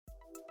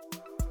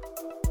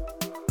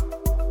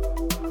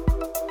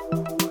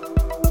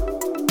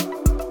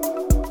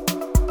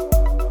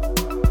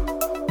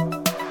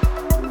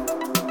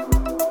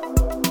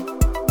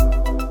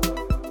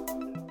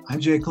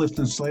J.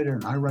 Clifton Slater,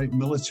 and I write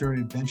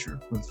military adventure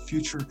with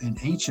future and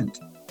ancient,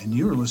 and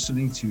you're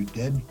listening to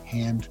Dead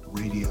Hand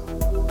Radio.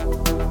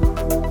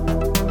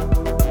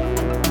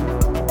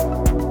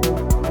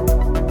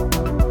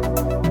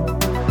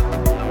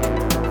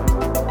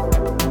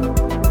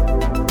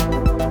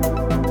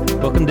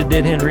 Welcome to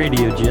Dead Hand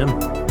Radio, Jim.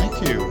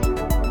 Thank you.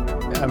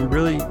 I'm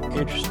really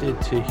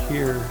interested to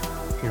hear,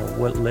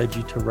 what led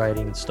you to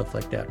writing and stuff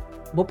like that.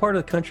 What part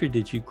of the country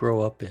did you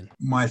grow up in?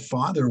 My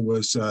father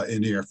was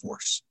in the Air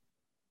Force.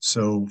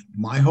 So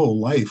my whole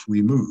life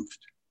we moved.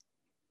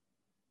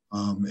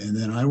 And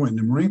then I went in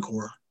the Marine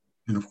Corps.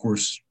 And of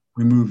course,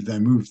 I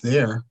moved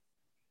there.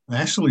 I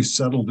actually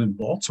settled in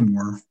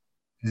Baltimore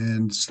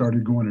and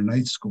started going to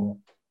night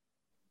school.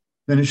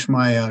 Finished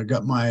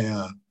got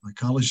my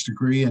college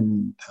degree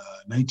in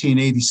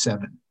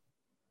 1987.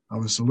 I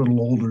was a little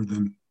older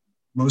than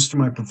most of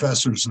my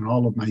professors and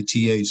all of my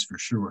TAs for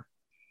sure.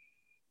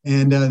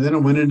 And then I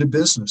went into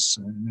business,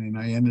 and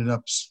I ended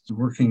up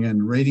working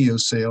in radio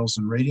sales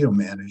and radio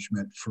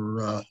management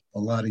for a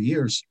lot of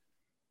years.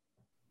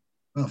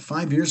 Well,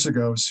 6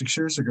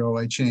 years ago,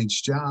 I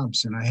changed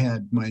jobs, and I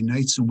had my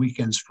nights and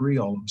weekends free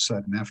all of a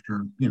sudden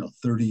after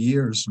 30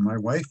 years. And I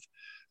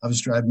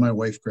was driving my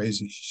wife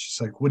crazy.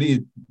 She's like, "What are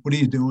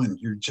you doing?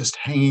 You're just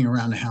hanging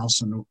around the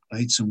house on the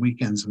nights and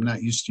weekends. I'm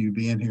not used to you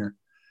being here."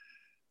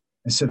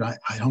 I said, I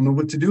don't know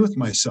what to do with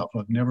myself.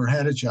 I've never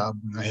had a job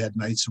when I had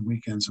nights and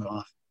weekends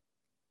off.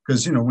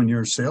 Because, when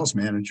you're a sales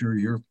manager,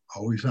 you're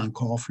always on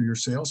call for your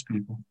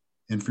salespeople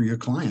and for your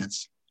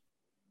clients.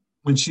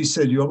 When she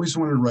said, "You always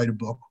wanted to write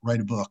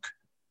a book."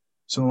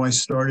 So I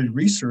started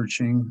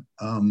researching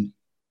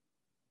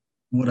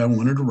what I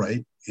wanted to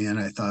write. And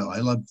I thought,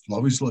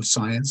 always loved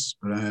science,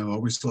 but I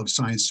always loved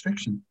science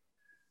fiction.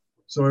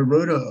 So I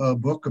wrote a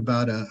book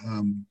about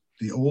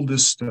the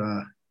oldest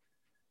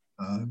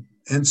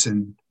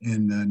ensign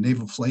in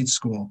Naval Flight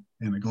School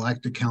in the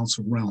Galactic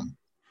Council realm.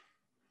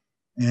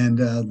 And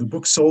the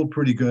book sold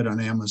pretty good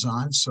on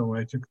Amazon. So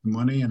I took the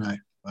money and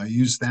I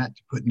used that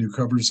to put new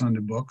covers on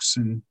the books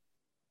and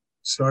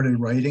started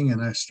writing.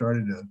 And I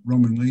started a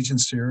Roman Legion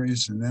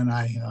series. And then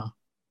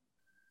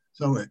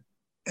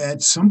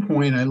at some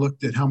point I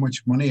looked at how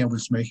much money I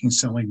was making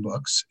selling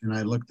books. And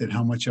I looked at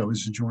how much I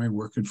was enjoying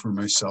working for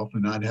myself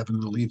and not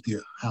having to leave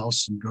the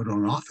house and go to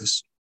an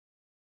office.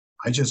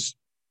 I just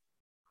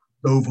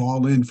dove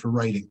all in for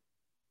writing.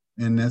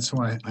 And that's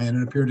why I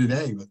ended up here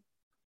today with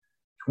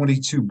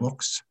 22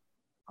 books.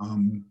 Let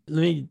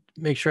me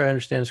make sure I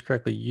understand this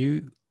correctly.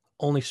 You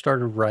only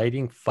started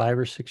writing 5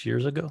 or 6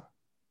 years ago?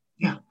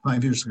 Yeah,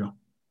 5 years ago.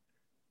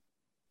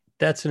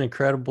 That's an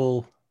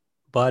incredible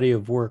body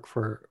of work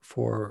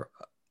for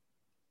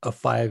a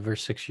 5 or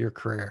 6 year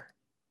career.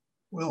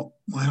 Well,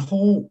 my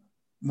whole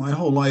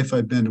life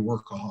I've been a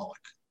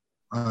workaholic.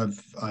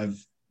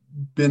 I've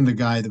been the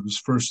guy that was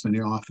first in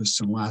the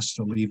office and last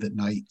to leave at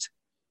night.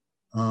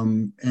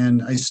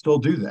 And I still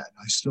do that.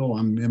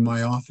 I'm in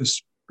my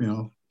office,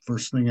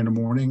 first thing in the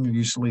morning, and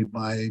usually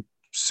by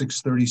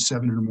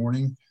 6:37 in the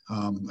morning.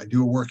 I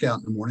do a workout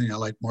in the morning. I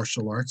like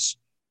martial arts.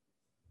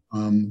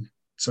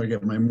 So I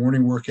get my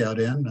morning workout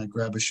in, I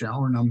grab a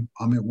shower, and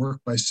I'm at work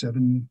by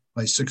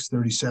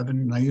 6:37,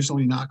 and I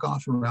usually knock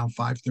off around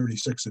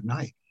 5:36 at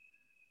night.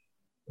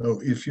 So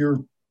if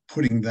you're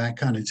putting that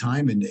kind of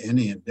time into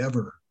any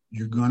endeavor,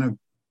 you're going to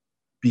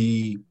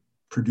be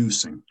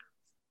producing.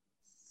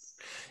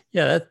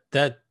 Yeah,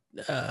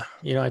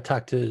 I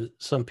talked to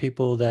some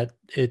people that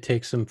it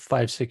takes them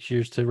 5-6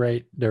 years to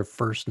write their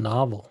first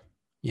novel,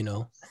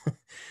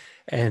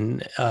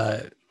 and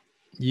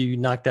you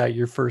knocked out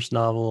your first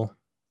novel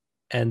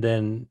and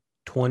then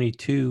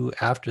 22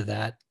 after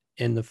that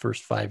in the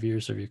first 5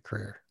 years of your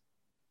career.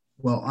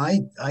 Well,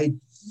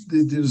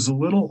 there was a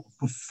little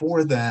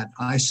before that.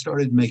 I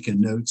started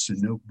making notes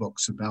and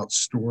notebooks about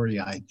story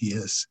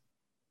ideas.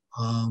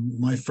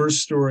 My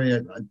first story,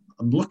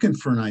 I'm looking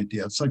for an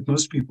idea. It's like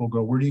most people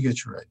go, "Where do you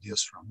get your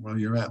ideas from?" Well,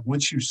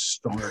 once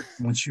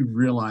you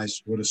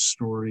realize what a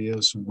story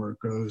is and where it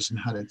goes and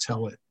how to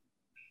tell it,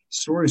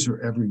 stories are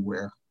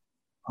everywhere.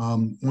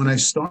 When I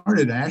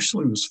started,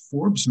 actually, it was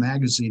Forbes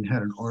magazine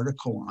had an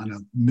article on a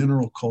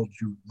mineral called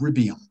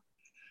eurybium.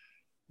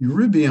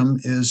 Eurybium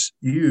is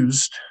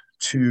used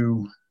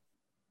to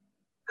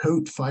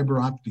coat fiber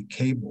optic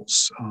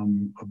cables.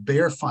 A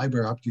bare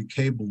fiber optic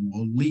cable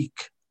will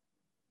leak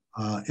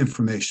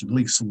information,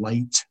 leaks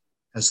light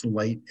as the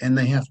light, and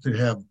they have to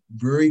have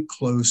very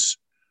close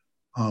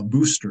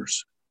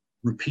boosters,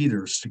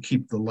 repeaters, to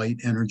keep the light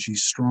energy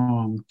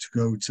strong to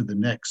go to the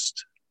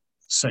next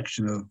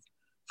section of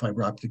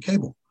fiber optic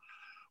cable.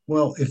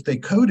 Well, if they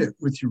coat it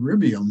with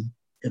eurybium,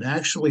 it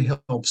actually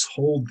helps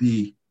hold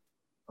the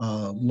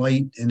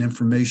light and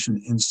information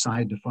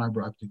inside the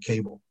fiber optic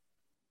cable.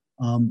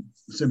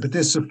 But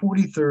this is the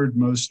 43rd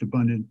most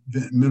abundant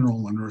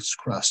mineral on Earth's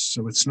crust,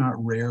 so it's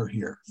not rare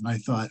here. And I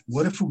thought,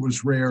 what if it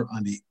was rare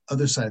on the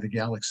other side of the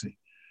galaxy?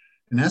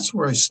 And that's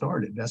where I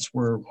started. That's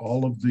where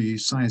all of the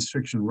science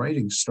fiction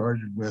writing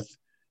started, with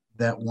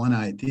that one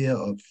idea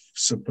of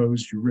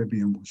suppose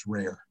eurybium was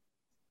rare.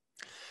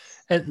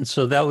 And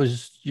so that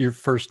was your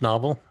first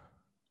novel?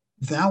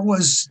 That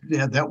was,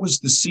 yeah, that was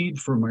the seed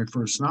for my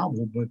first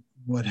novel. But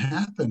what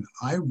happened,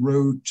 I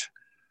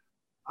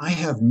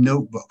have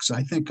notebooks.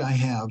 I think I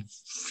have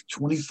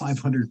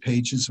 2,500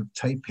 pages of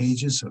type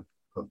pages of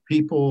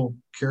people,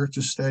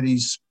 character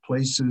studies,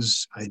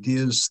 places,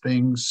 ideas,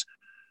 things,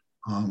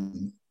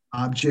 um,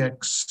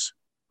 objects,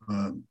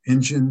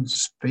 engine,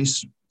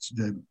 space,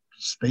 the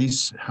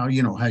space, how,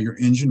 you know, how your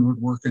engine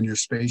would work in your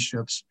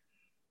spaceships,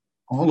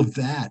 all of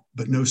that,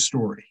 but no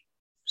story.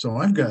 So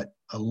I've got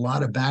a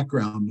lot of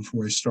background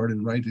before I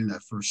started writing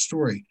that first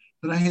story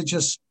that I had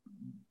just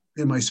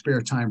in my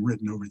spare time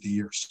written over the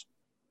years.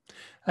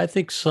 I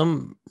think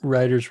some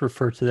writers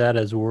refer to that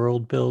as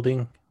world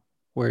building,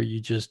 where you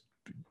just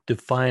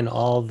define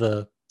all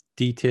the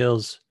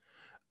details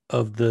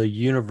of the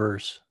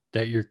universe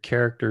that your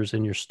characters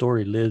and your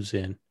story lives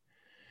in.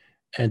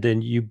 And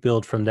then you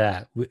build from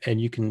that.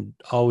 And you can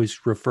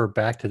always refer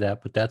back to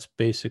that, but that's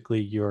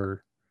basically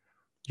your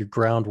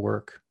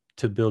groundwork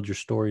to build your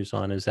stories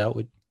on. Is that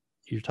what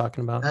you're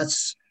talking about?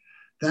 That's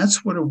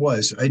that's what it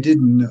was. I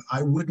didn't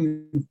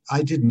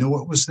know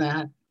it was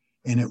that,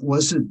 and it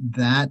wasn't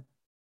that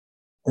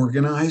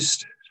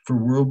organized for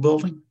world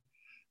building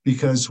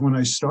because when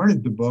I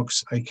started the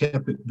books, I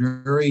kept it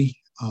very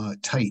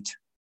tight.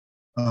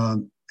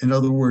 In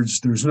other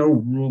words, there's no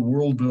real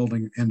world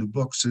building in the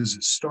books as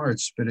it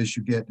starts, but as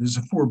you get, there's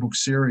a 4-book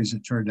series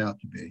it turned out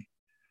to be.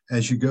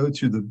 As you go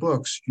through the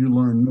books, you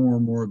learn more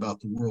and more about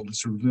the world.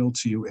 It's revealed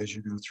to you as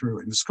you go through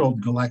it. And it's called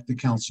Galactic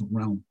Council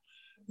Realm,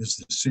 is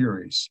the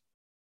series.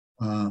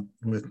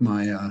 With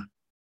my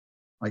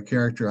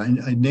character, I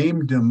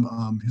named him.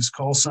 His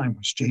call sign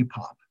was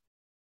J-Pop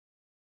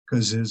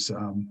because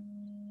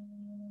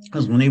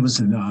because when he was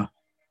in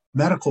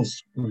medical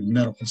school,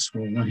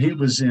 when he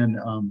was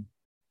in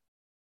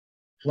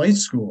flight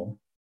school.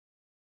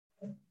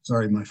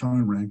 Sorry, my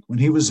phone rang. When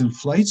he was in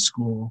flight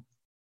school,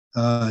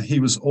 he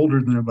was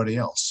older than everybody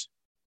else.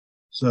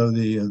 So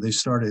they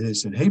started. They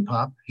said, "Hey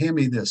Pop, hand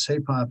me this. Hey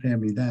Pop,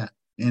 hand me that,"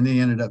 and he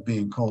ended up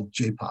being called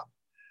J-Pop.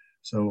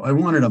 So I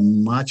wanted a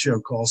macho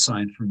call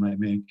sign for my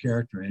main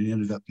character, and he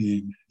ended up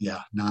being,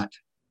 yeah, not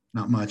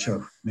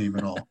macho name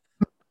at all.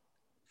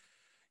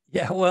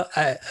 Yeah, well,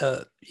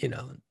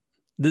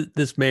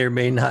 this may or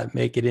may not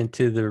make it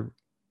into the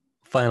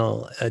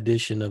final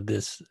edition of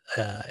this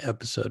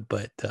episode,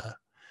 but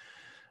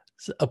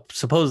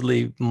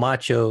supposedly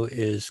macho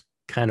is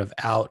kind of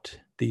out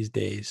these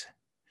days.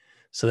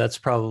 So that's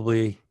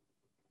probably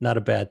not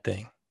a bad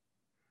thing.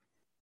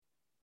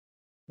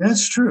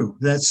 That's true.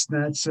 That's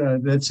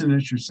an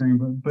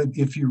interesting. But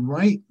if you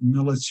write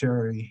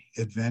military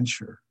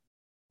adventure,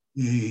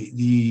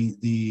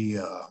 the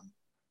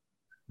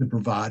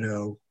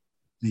bravado,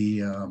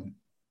 the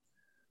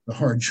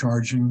hard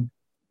charging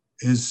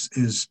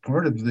is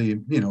part of the,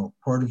 you know,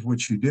 part of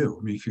what you do.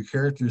 I mean, if your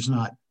character's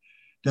not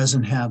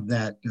doesn't have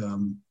that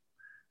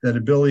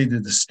ability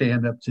to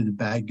stand up to the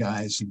bad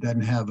guys and doesn't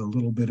have a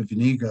little bit of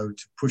an ego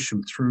to push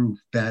them through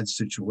bad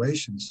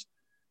situations,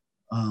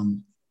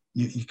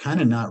 you're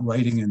kind of not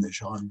writing in the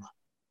genre,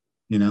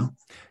 you know?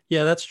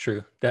 Yeah, that's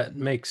true. That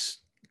makes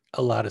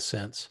a lot of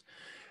sense.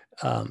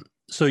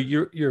 So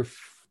your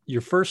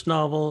first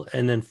novel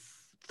and then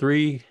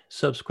three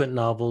subsequent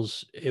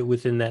novels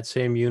within that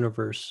same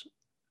universe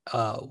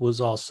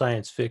was all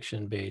science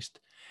fiction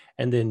based.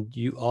 And then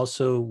you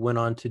also went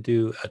on to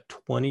do a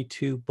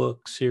 22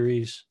 book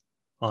series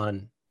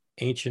on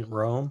ancient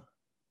Rome.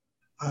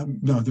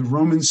 No, the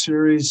Roman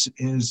series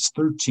is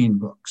 13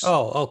 books.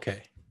 Oh,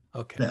 okay.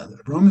 Okay. Yeah,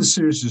 the Roman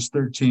series is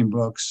 13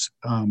 books.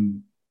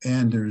 And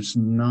there's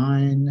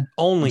nine.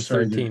 Only I'm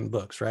sorry, 13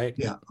 books, right?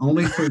 yeah,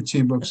 only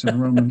 13 books in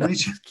the Roman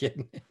Legion. Just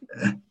kidding.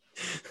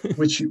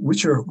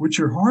 which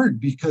are hard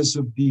because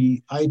of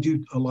I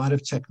do a lot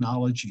of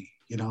technology,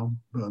 you know,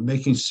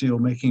 making steel,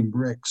 making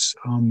bricks.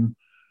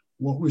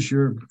 What was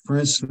for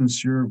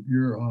instance, your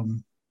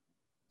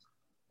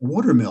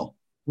water mill?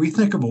 We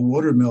think of a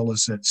water mill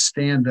as that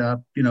stand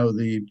up, you know,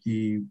 the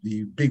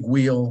big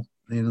wheel,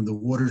 you know, the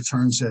water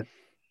turns it,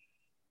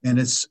 and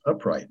it's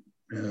upright,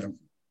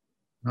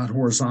 not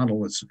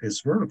horizontal.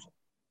 It's vertical.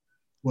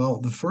 Well,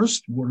 the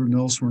first water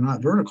mills were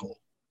not vertical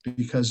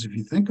because if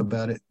you think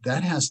about it,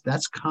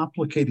 that's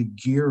complicated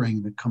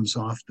gearing that comes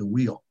off the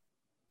wheel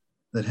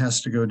that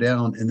has to go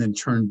down and then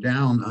turn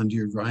down under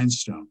your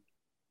grindstone.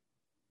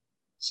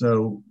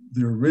 So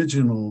the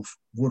original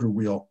water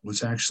wheel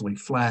was actually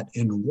flat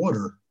in the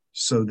water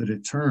so that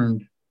it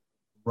turned,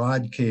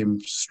 rod came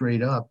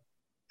straight up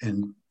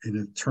and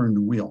it turned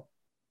the wheel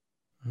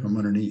from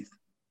underneath.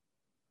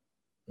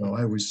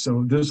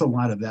 So there's a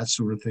lot of that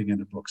sort of thing in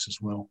the books as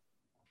well.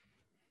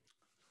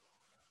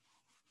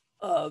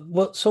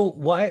 Well, so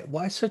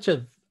why such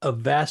a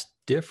vast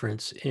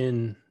difference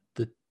in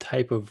the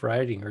type of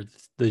writing or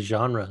the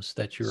genres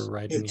that you're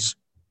writing in?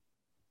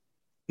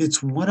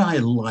 It's what I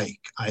like.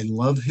 I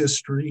love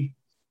history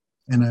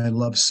and I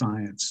love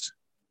science.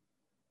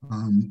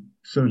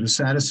 So to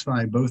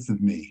satisfy both of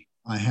me,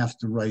 I have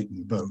to write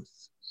in both.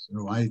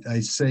 So I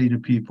say to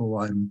people,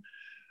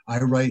 I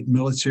write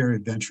military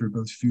adventure,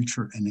 both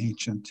future and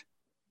ancient.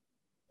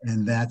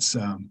 And that's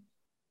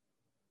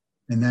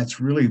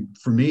really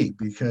for me,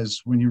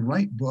 because when you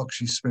write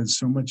books, you spend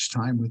so much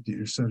time with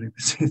your subject.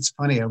 It's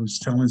funny. I was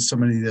telling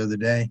somebody the other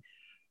day,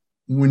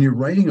 when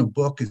you're writing a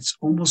book, it's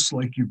almost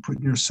like you're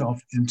putting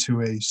yourself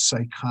into a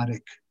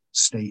psychotic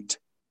state,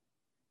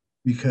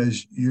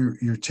 because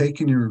you're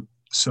taking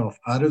yourself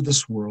out of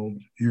this world.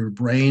 Your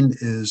brain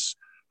is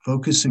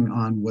focusing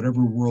on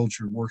whatever world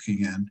you're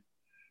working in.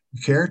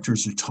 The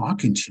characters are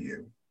talking to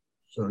you.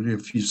 So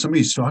if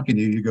somebody's talking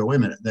to you, you go, wait a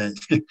minute, that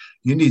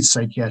you need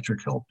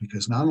psychiatric help,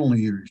 because not only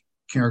are your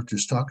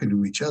characters talking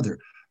to each other,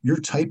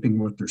 you're typing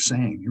what they're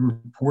saying,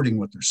 you're reporting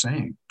what they're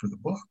saying for the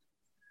book.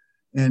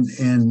 And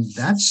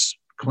that's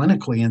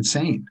clinically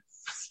insane.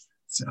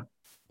 So,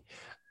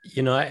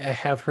 I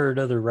have heard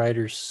other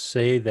writers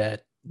say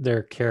that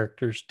their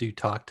characters do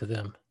talk to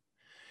them,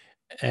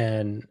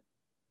 and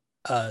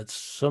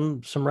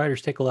some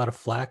writers take a lot of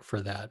flack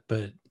for that.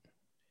 But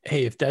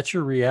hey, if that's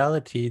your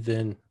reality,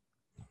 then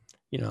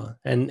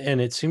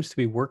and it seems to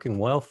be working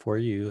well for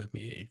you. I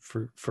mean,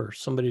 for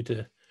somebody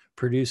to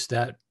produce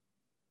that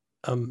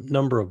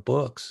number of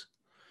books,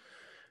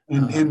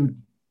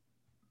 and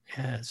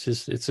yeah,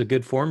 it's a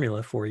good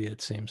formula for you,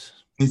 it seems.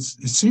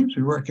 it seems to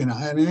be working.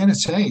 And I gotta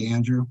say,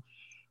 Andrew,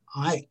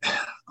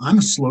 I'm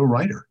a slow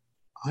writer.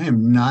 I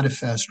am not a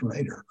fast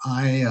writer.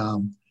 I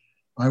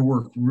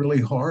work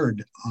really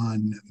hard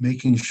on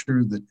making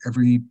sure that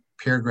every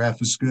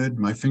paragraph is good.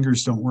 My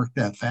fingers don't work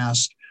that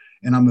fast,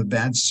 and I'm a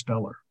bad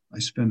speller. I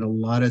spend a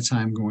lot of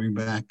time going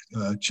back,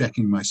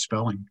 checking my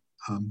spelling.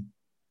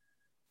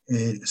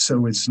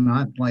 So it's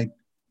not like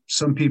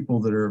some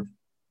people that are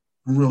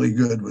really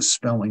good with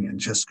spelling and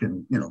just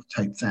can,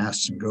 type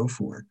fast and go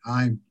for it.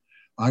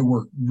 I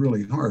work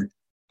really hard,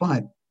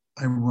 but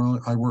I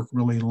work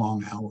really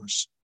long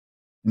hours.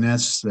 And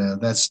that's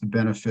the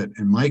benefit.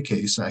 In my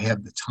case, I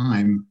have the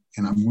time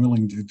and I'm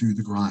willing to do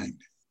the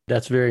grind.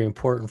 That's very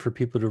important for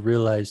people to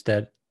realize,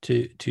 that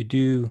to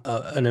do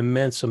an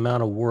immense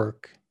amount of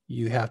work,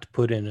 you have to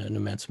put in an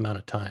immense amount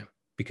of time,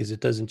 because it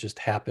doesn't just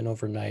happen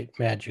overnight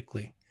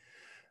magically.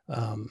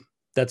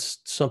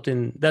 That's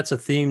a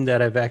theme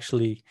that I've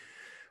actually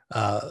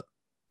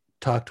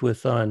talked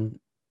with on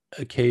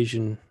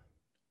occasion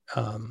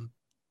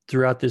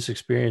throughout this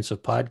experience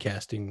of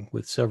podcasting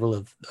with several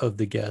of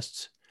the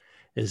guests,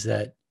 is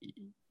that,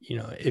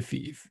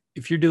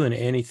 if you're doing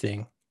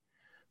anything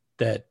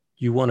that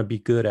you want to be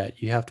good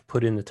at, you have to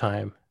put in the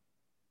time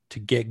to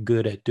get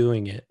good at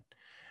doing it.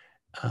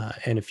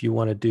 And if you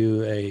want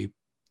to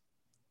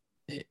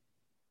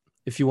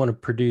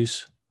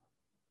produce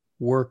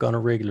work on a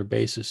regular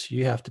basis,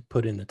 you have to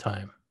put in the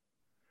time.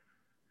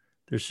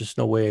 There's just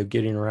no way of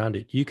getting around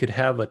it. You could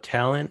have a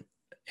talent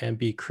and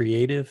be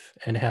creative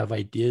and have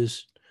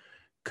ideas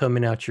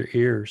coming out your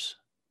ears,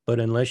 but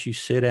unless you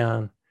sit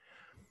down,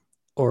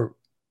 or,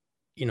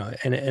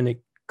 and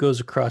it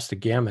goes across the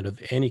gamut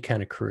of any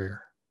kind of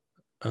career,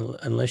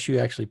 unless you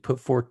actually put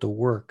forth the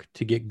work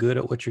to get good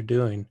at what you're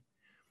doing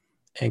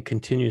and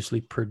continuously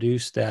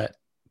produce that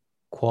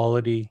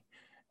quality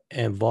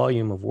and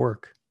volume of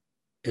work,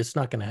 it's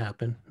not going to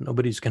happen.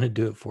 Nobody's going to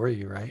do it for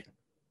you, right?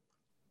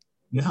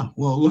 Yeah.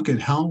 Well, look at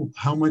how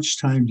much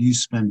time do you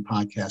spend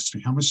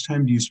podcasting? How much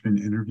time do you spend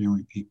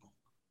interviewing people?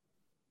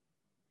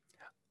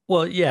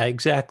 Well, yeah,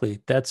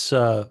 exactly. That's,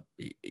 and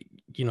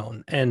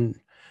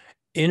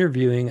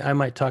interviewing, I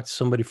might talk to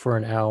somebody for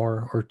an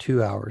hour or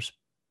 2 hours,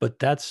 but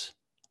that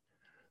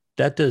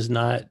does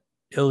not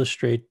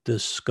illustrate the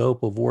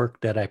scope of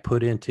work that I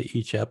put into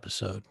each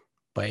episode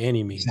by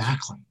any means.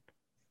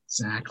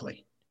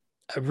 Exactly.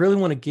 I really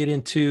want to get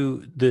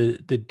into the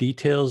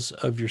details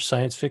of your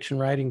science fiction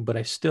writing, but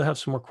I still have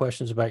some more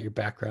questions about your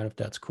background, if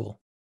that's cool.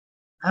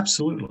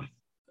 Absolutely.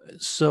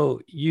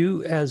 So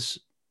you, as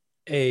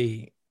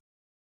a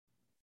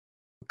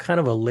kind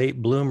of a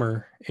late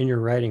bloomer in your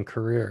writing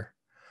career,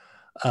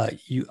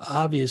 you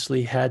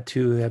obviously had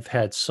to have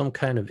had some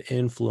kind of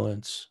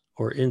influence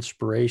or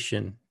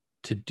inspiration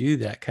to do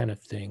that kind of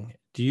thing.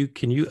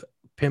 Can you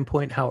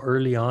pinpoint how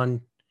early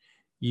on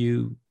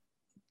you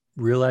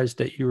realized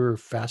that you were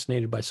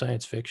fascinated by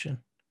science fiction?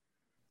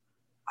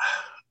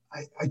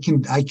 I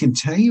can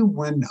tell you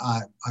when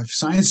I've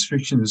science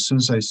fiction, as soon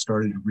as I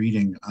started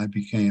reading,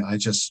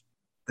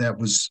 that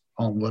was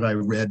all what I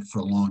read for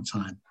a long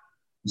time,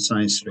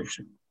 science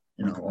fiction,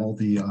 all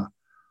the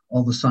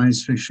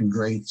science fiction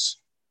greats.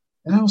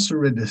 And I also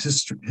read the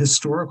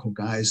historical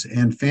guys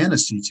and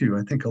fantasy too.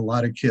 I think a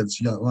lot of kids,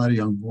 a lot of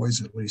young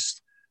boys at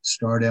least,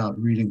 start out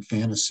reading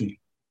fantasy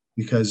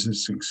because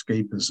it's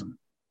escapism,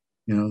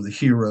 the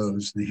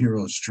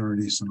heroes'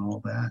 journeys and all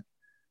that.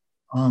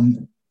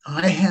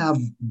 I have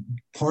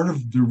part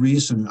of the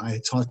reason I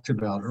talked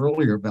about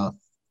earlier about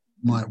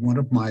one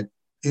of my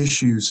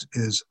issues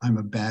is I'm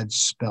a bad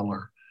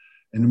speller,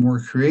 and the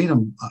more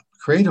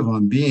creative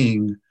I'm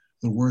being,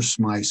 the worse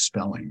my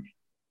spelling.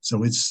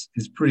 So it's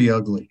pretty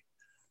ugly.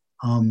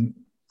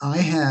 I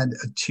had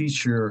a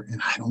teacher,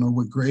 and I don't know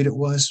what grade it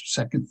was,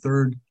 second,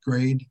 third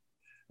grade,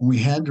 and we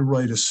had to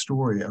write a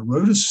story. I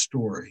wrote a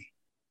story,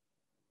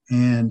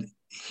 And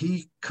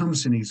he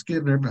comes and he's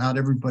giving out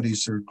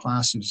everybody's their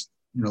classes,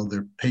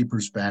 their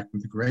papers back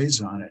with the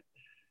grades on it.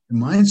 And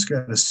mine's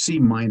got a C-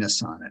 on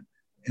it,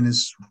 and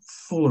it's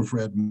full of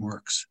red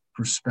marks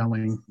for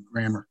spelling,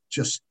 grammar,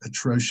 just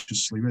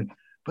atrociously written.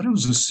 But it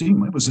was a C.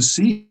 It was a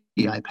C.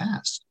 I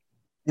passed.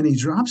 And he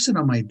drops it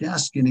on my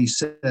desk and he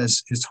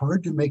says, "It's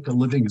hard to make a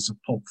living as a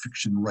pulp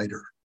fiction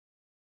writer."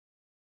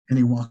 And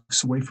he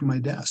walks away from my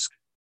desk.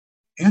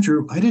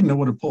 Andrew, I didn't know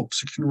what a pulp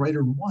fiction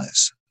writer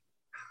was.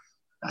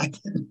 I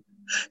didn't.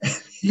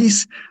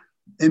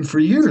 And for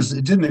years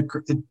it didn't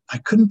occur. I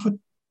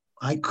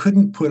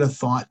couldn't put a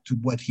thought to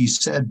what he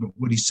said, but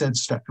what he said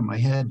stuck in my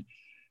head.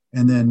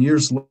 And then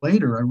years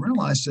later, I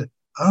realized that,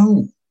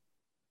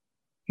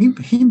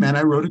 he meant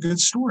I wrote a good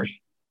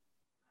story.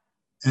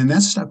 And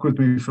that stuck with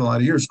me for a lot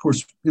of years. Of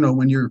course,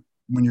 when you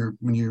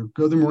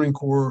go to the Marine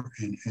Corps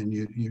and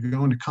you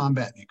go into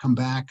combat and you come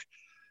back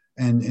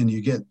and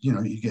you get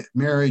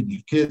married, and you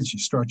have kids, you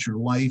start your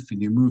life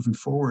and you're moving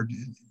forward.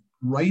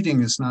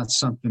 Writing is not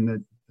something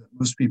that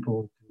most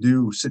people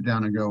do, sit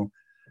down and go,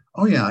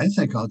 "Oh yeah, I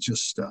think I'll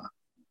just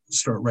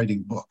start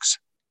writing books."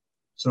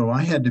 So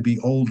I had to be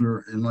older.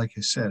 And like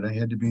I said, I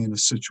had to be in a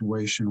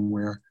situation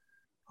where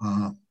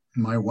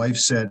my wife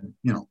said,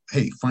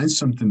 "Hey, find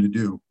something to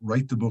do.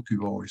 Write the book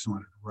you've always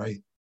wanted to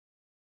write."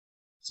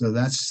 So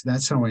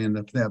that's how I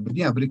ended up there.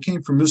 But it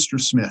came from Mr.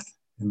 Smith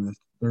in the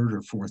 3rd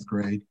or 4th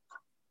grade.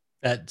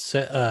 That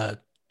 3rd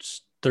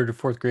or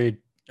 4th grade,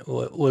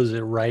 was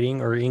it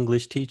writing or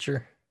English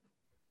teacher?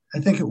 I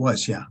think it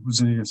was, yeah. It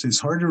was. It's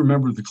hard to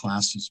remember the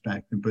classes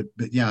back then, but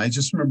yeah, I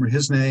just remember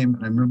his name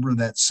and I remember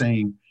that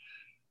saying.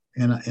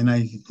 And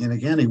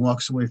again, he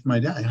walks away from my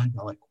dad. And I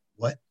go like,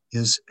 "What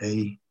is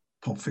a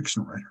pulp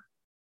fiction writer?"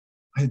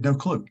 I had no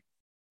clue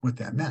what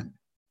that meant.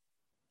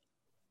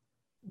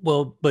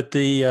 Well, but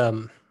the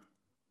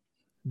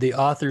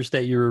authors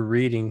that you were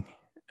reading,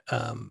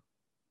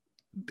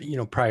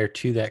 prior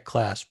to that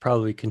class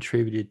probably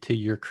contributed to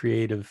your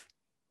creative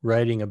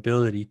writing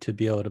ability to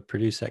be able to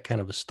produce that kind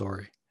of a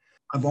story.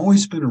 I've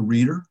always been a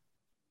reader,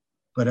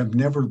 but I've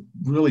never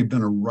really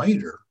been a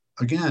writer.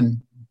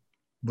 Again,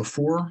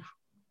 before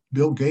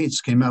Bill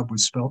Gates came out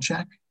with spell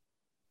check,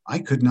 I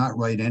could not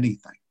write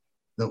anything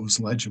that was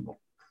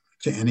legible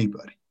to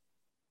anybody.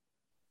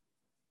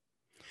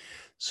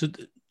 So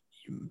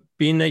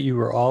being that you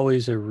were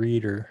always a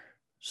reader,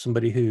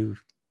 somebody who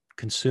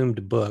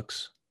consumed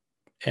books,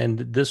 and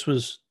this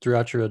was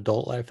throughout your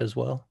adult life as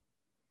well?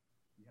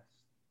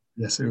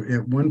 Yes.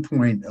 At one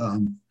point,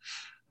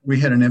 we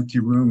had an empty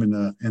room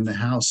in the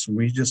house, and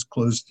we just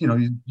closed.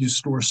 You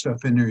store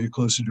stuff in there, you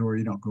close the door,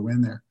 you don't go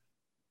in there.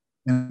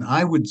 And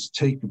I would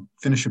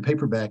finish a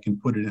paperback and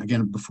put it in,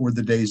 again, before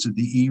the days of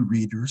the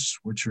e-readers,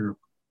 which are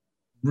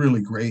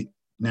really great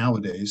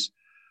nowadays.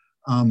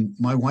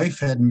 My wife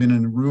hadn't been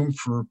in the room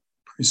for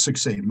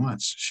 6, 8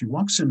 months. She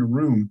walks in the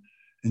room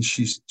and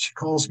she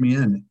calls me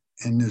in,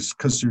 and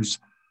there's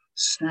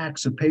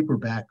stacks of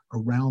paperback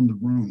around the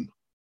room.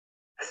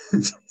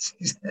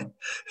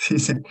 she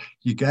said,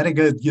 "You got to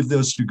go give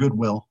those to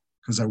Goodwill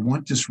because I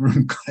want this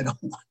room cut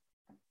off."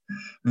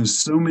 There's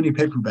so many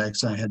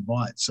paperbacks I had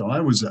bought. So I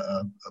was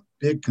a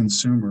big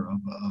consumer of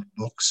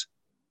books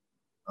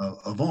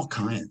of all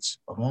kinds,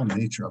 of all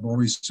nature. I've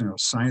always,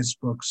 science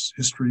books,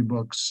 history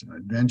books,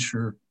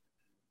 adventure,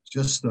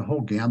 just the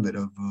whole gambit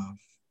of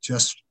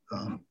just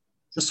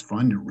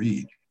fun to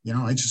read.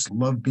 I just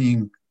love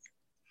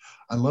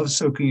I love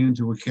soaking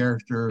into a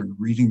character and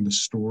reading the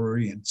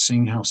story and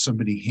seeing how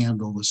somebody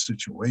handled the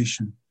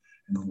situation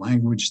and the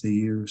language they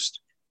used.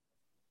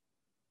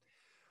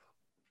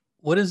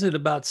 What is it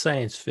about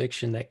science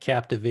fiction that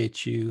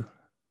captivates you?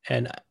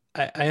 And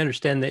I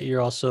understand that you're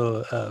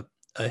also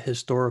a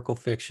historical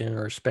fiction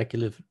or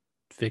speculative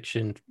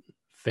fiction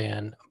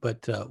fan,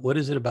 but what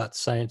is it about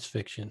science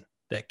fiction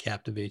that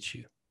captivates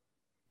you?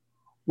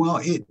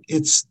 Well,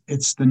 it's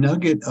the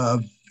nugget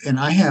of, and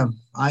I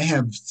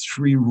have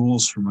 3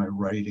 rules for my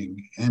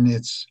writing, and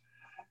it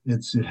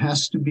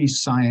has to be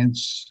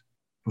science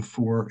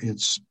before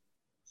it's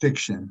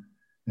fiction.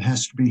 It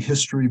has to be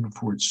history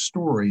before it's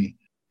story,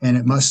 and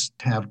it must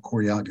have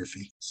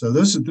choreography. So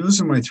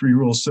those are my 3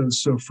 rules.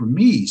 So for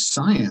me,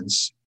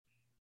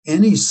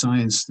 any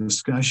science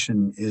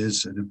discussion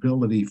is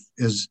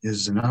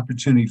an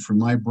opportunity for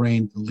my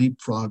brain to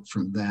leapfrog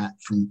from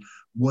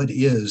what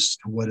is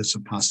to what is a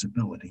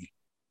possibility,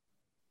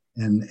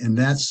 and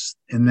that's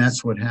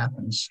what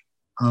happens.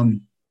 Let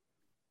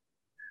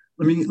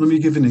me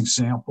give an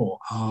example.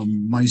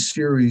 My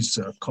series,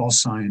 Call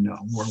Sign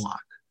Warlock.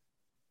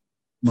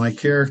 My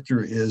character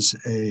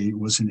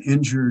was an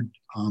injured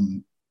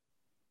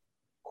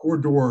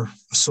corridor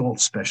assault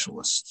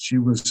specialist. She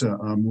was a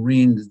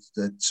Marine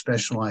that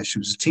specialized. She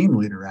was a team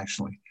leader,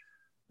 actually.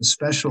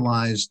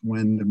 Specialized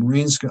when the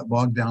Marines got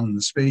bogged down in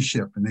the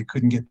spaceship and they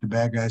couldn't get the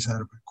bad guys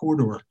out of the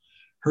corridor.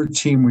 Her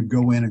team would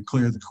go in and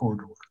clear the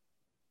corridor,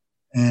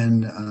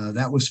 and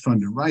that was fun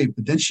to write.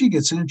 But then she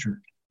gets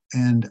injured,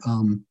 and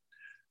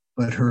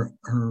but her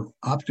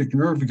optic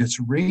nerve gets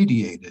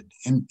radiated,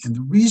 and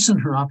the reason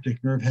her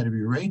optic nerve had to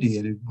be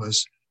radiated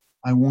was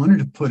I wanted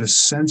to put a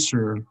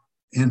sensor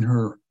in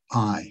her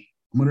eye.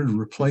 I wanted to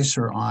replace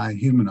her eye,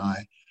 human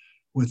eye,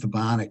 with a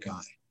bionic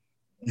eye.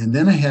 And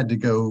then I had to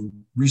go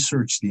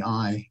research the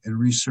eye and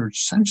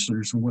research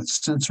sensors and what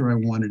sensor I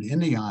wanted in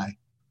the eye.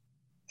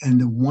 And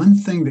the one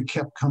thing that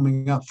kept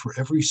coming up for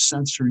every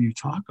sensor you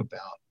talk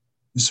about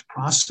is a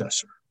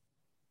processor.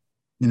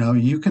 You know,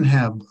 you can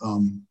have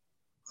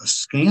a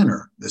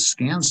scanner that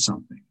scans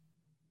something,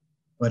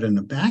 but in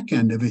the back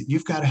end of it,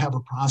 you've got to have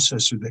a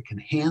processor that can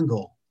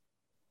handle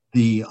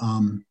the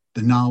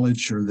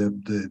knowledge or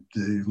the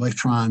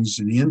electrons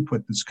and the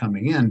input that's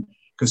coming in,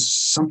 because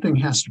something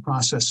has to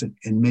process it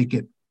and make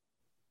it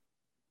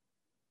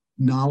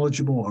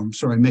knowledgeable, or I'm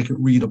sorry, make it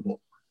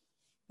readable,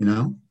 you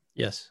know?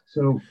 Yes.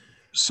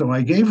 So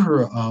I gave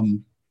her a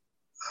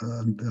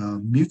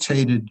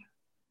mutated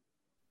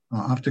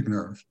optic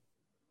nerve.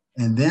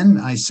 And then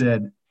I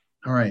said,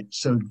 all right,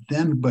 so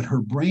then, but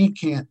her brain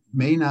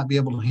may not be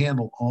able to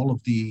handle all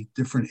of the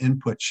different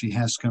inputs she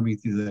has coming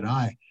through that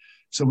eye.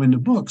 So in the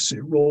books,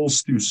 it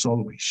rolls through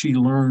slowly. She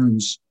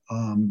learns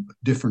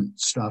different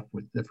stuff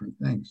with different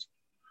things.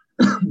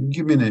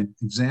 Give me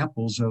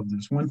examples of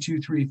there's 1,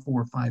 2, 3,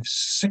 4, 5,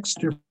 6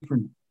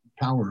 different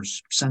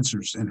powers,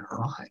 sensors in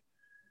her eye.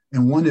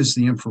 And one is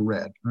the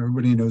infrared.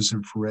 Everybody knows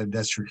infrared.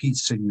 That's your heat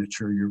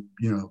signature.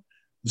 The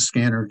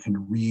scanner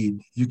can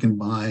read. You can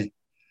buy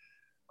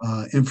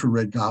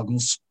infrared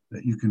goggles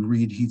that you can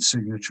read heat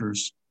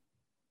signatures.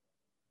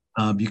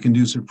 You can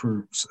use it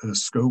for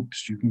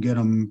scopes. You can get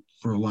them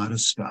for a lot of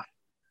stuff,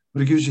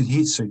 but it gives you the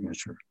heat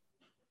signature.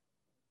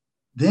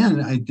 Then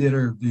I did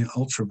the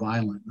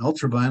ultraviolet.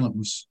 Ultraviolet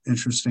was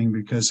interesting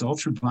because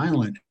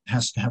ultraviolet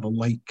has to have a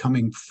light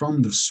coming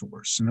from the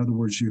source. In other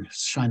words, you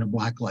shine a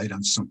black light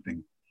on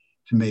something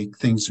to make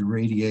things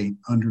irradiate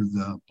under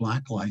the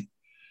black light.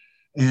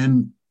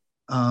 And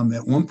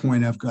at one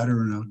point, I've got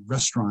her in a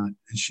restaurant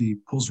and she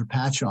pulls her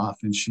patch off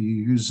and she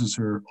uses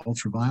her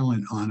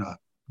ultraviolet on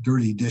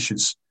dirty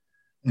dishes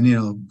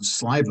and,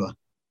 saliva.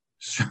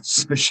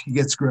 So she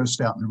gets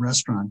grossed out in the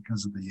restaurant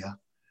because of the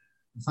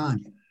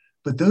time.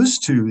 But those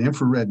two, the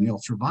infrared and the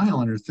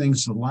ultraviolet, are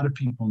things that a lot of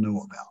people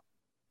know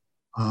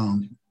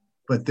about,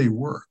 but they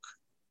work.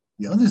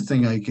 The other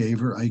thing I gave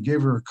her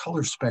a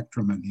color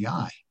spectrum in the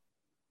eye.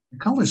 The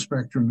color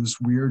spectrum is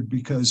weird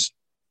because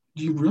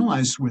you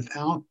realize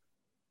without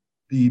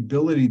the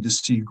ability to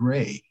see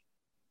gray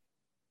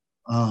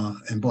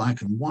and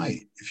black and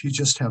white, if you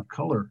just have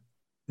color,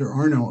 there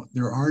are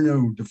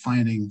no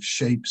defining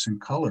shapes and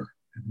color.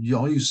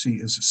 All you see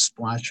is a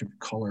splash of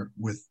color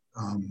with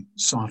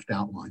soft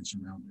outlines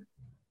around it.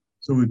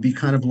 So it would be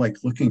kind of like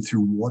looking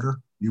through water.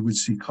 You would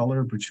see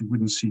color, but you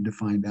wouldn't see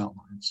defined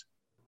outlines.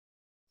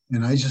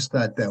 And I just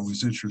thought that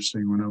was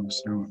interesting when I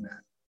was doing that.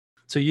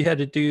 So you had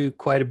to do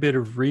quite a bit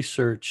of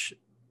research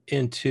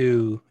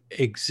into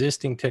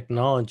existing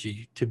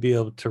technology to be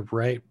able to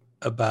write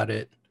about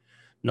it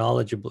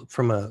knowledgeable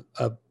from a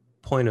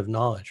point of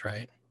knowledge,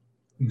 right?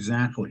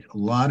 Exactly. A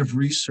lot of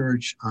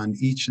research on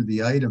each of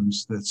the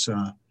items that's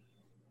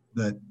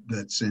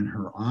in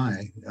her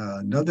eye.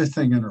 Another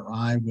thing in her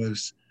eye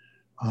was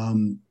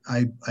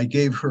I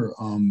gave her,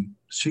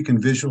 she can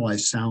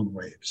visualize sound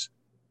waves.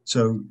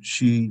 So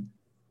you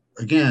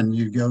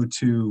go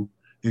to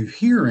your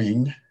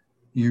hearing,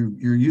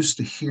 you're used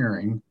to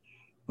hearing,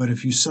 but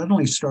if you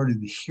suddenly started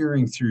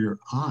hearing through your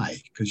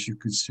eye, because you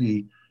could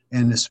see,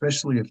 and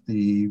especially if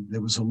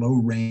there was a low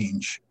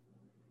range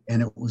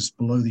and it was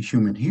below the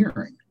human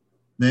hearing,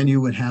 then you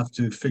would have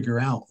to figure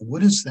out,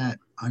 what is that?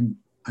 I'm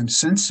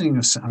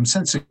sensing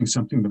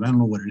something, but I don't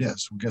know what it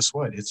is. Well, guess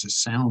what? It's a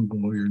sound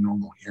below your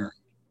normal hearing.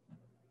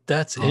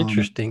 That's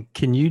interesting.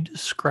 Can you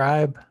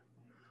describe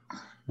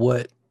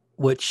what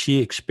she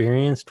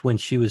experienced when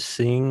she was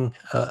seeing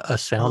a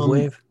sound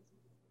wave?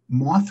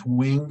 Moth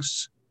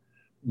wings,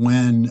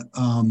 when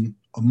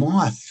a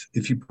moth,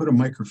 if you put a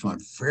microphone,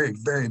 very,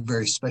 very,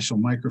 very special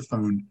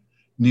microphone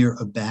near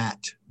a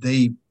bat,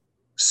 they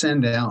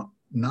send out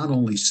not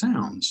only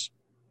sounds,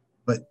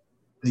 but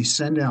they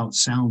send out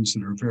sounds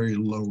that are very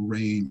low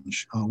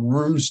range.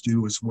 Worms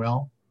do as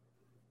well.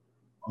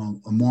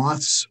 A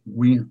moth's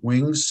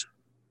wings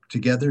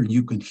together,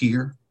 you can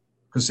hear,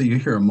 because you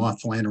hear a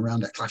moth flying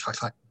around, that clack, clack,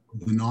 clack,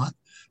 with the knot.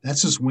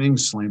 That's his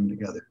wings slammed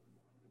together.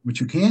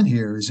 What you can't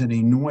hear is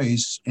any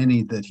noise,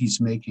 that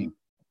he's making.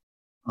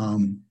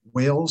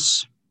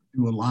 Whales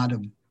do a lot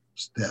of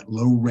that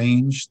low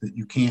range that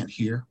you can't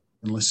hear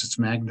unless it's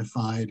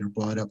magnified or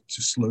brought up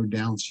to slow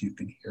down so you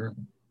can hear it.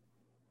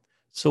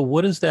 So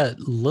what does that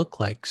look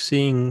like,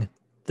 seeing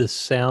the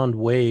sound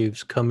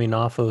waves coming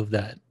off of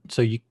that?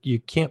 So you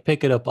can't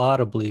pick it up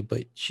audibly,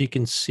 but she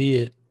can see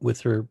it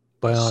with her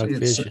bionic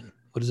vision.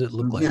 What does it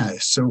look like? Yeah,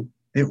 so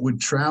it would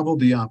travel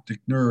the optic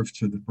nerve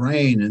to the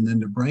brain, and then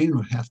the brain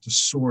would have to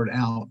sort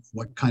out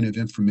what kind of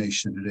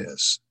information it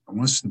is. And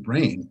once the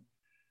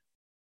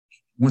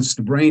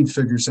brain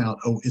figures out,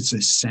 oh, it's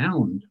a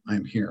sound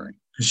I'm hearing,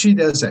 because she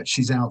does that.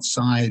 She's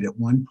outside at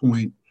one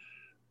point,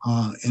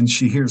 and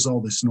she hears all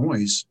this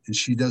noise, and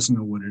she doesn't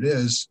know what it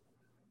is.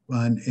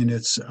 And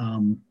it's,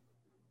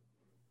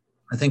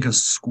 I think, a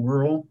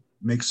squirrel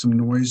make some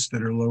noise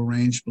that are low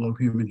range, below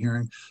human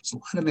hearing. So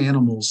a lot of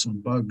animals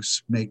and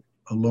bugs make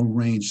a low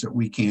range that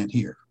we can't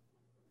hear.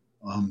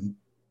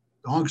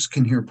 Dogs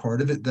can hear part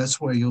of it.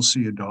 That's why you'll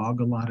see a dog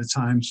a lot of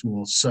times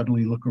will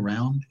suddenly look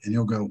around and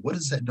you'll go, what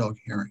is that dog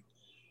hearing?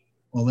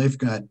 Well, they've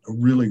got a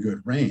really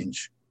good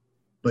range,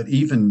 but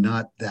even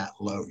not that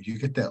low. You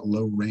get that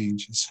low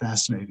range. It's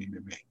fascinating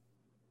to me.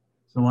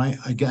 So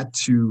I got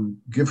to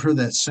give her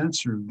that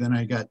sensor. Then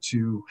I got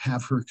to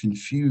have her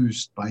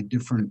confused by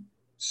different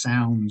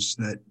sounds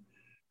that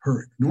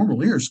her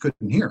normal ears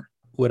couldn't hear.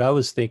 What I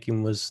was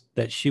thinking was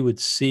that she would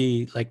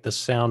see like the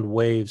sound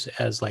waves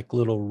as like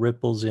little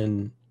ripples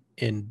in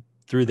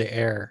through the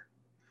air,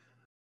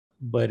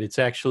 but it's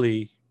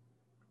actually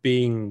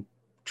being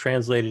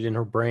translated in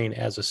her brain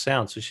as a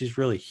sound. So she's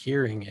really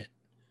hearing it,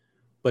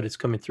 but it's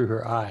coming through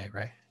her eye,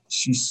 right?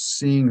 She's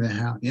seeing the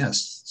house.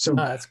 Yes. So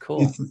that's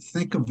cool. if you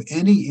think of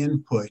any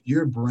input,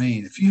 your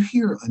brain, if you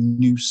hear a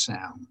new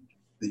sound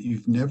that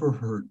you've never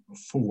heard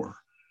before,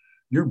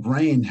 your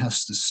brain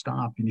has to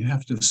stop and you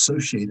have to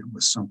associate it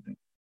with something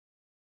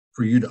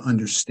for you to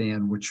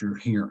understand what you're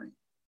hearing.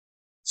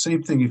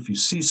 Same thing if you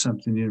see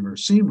something you've never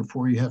seen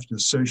before, you have to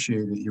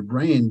associate it. Your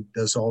brain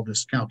does all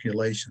this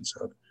calculations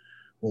of,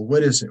 well,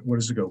 what is it? What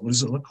does it go? What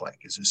does it look like?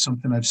 Is it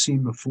something I've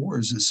seen before?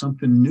 Is it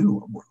something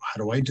new?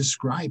 How do I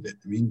describe it?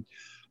 I mean,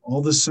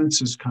 all the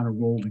senses kind of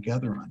roll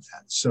together on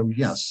that. So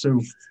yes,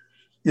 so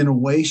in a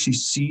way she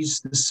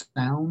sees the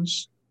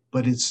sounds,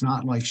 but it's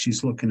not like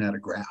she's looking at a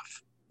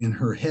graph. In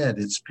her head,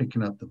 it's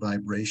picking up the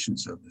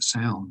vibrations of the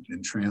sound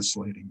and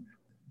translating.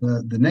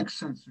 The next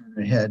sensor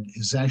in the head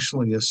is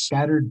actually a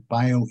scattered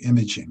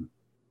bioimaging,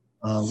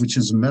 which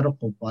is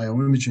medical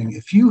bioimaging.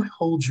 If you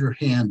hold your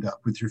hand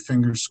up with your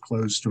fingers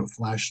closed to a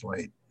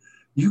flashlight,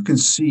 you can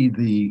see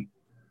the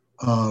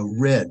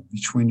red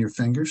between your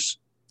fingers.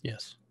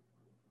 Yes.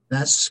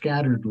 That's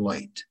scattered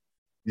light.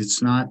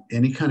 It's not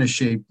any kind of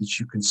shape that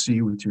you can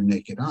see with your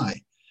naked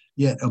eye.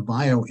 Yet a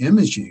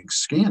bioimaging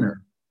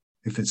scanner,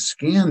 if it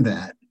scanned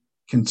that,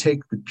 can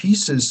take the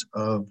pieces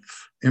of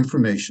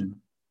information,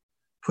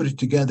 put it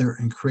together,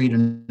 and create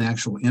an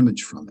actual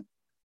image from it.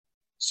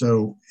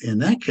 So in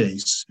that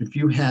case, if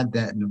you had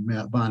that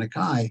mnemonic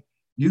eye,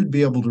 you'd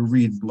be able to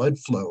read blood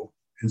flow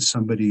in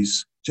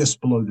somebody's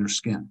just below their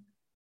skin.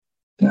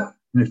 Yeah.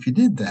 And if you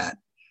did that,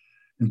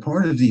 and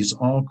part of these,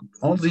 all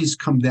these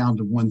come down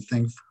to one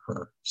thing for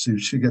her. So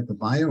she got the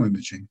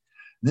bioimaging.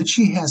 Then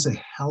she has a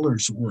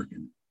Heller's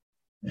organ.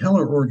 The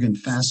Heller organ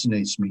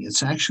fascinates me.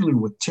 It's actually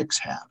what ticks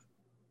have.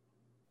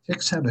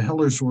 Ticks have a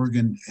Heller's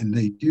organ, and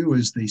they do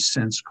is they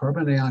sense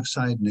carbon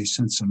dioxide and they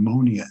sense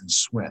ammonia and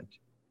sweat.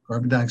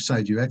 Carbon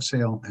dioxide you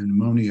exhale and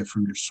ammonia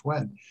from your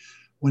sweat.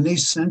 When they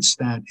sense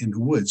that in the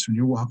woods, when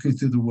you're walking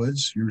through the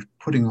woods, you're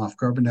putting off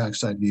carbon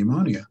dioxide and the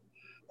ammonia.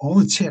 All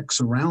the ticks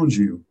around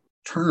you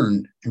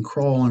turn and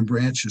crawl on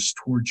branches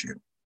towards you,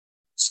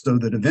 so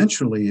that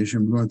eventually, as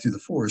you're going through the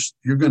forest,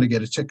 you're going to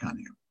get a tick on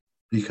you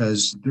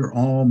because they're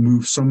all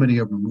moved. So many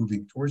of them are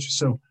moving towards you.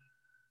 So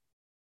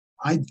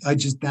I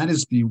just, that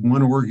is the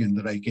one organ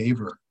that I gave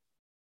her.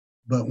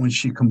 But when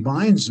she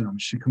combines them,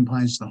 she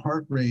combines the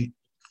heart rate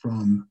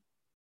from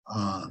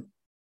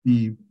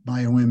the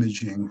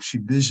bioimaging.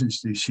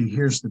 She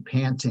hears the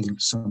panting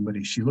of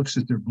somebody. She looks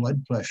at their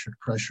blood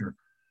pressure.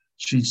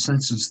 She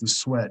senses the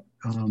sweat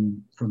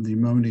from the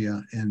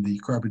ammonia and the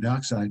carbon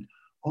dioxide.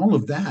 All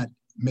of that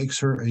makes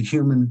her a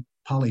human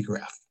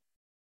polygraph.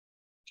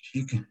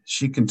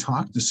 She can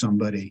talk to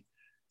somebody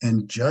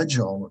and judge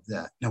all of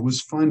that. Now,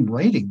 what's fun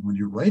writing, when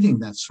you're writing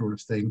that sort of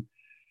thing,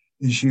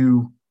 is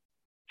you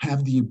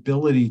have the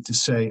ability to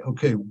say,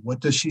 okay, what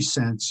does she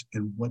sense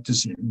and what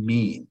does it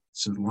mean?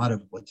 So a lot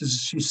of what does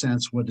she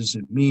sense? What does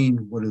it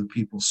mean? What are the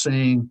people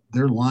saying?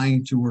 They're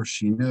lying to her.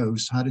 She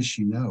knows. How does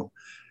she know?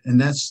 And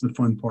that's the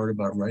fun part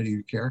about writing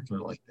a character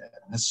like that.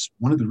 That's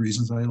one of the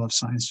reasons I love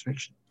science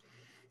fiction.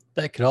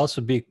 That could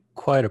also be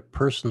quite a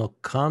personal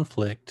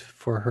conflict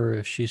for her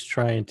if she's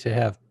trying to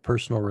have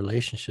personal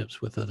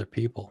relationships with other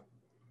people.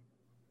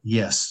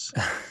 Yes.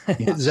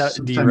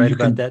 Do you write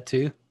about that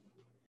too?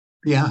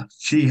 Yeah,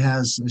 she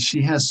has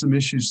some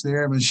issues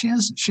there, but she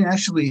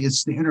actually,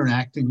 it's the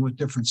interacting with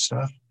different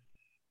stuff.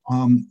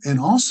 And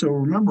also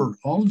remember,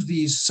 all of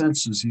these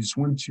senses, these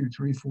 1, 2,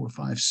 3, 4,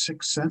 5,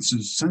 6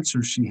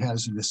 sensors she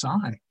has in this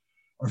eye,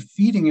 are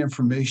feeding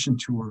information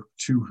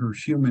to her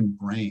human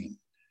brain.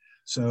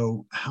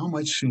 So how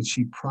much can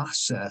she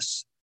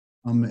process?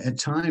 At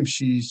times,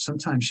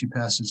 sometimes she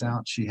passes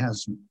out. She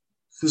has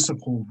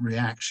physical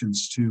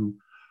reactions to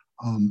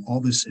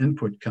all this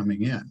input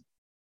coming in.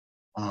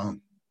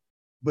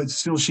 But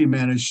still, she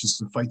manages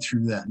to fight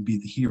through that and be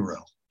the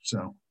hero.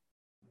 So,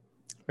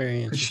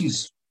 very interesting.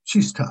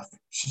 She's tough.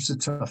 She's a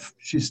tough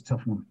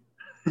woman.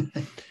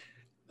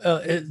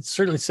 It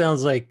certainly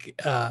sounds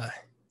like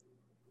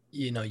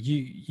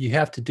you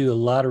have to do a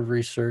lot of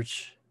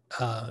research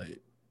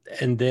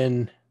and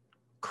then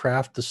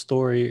craft the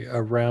story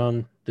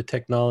around the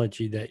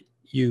technology that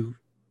you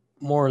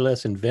more or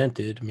less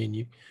invented. I mean,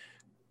 you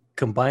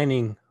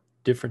combining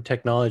different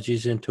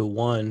technologies into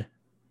one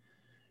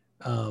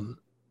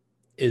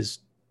is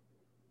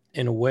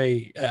in a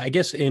way, I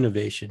guess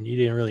innovation. You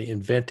didn't really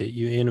invent it.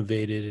 You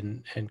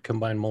innovated and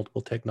combined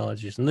multiple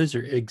technologies. And those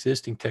are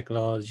existing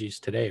technologies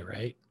today,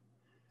 right?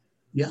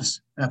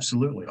 Yes,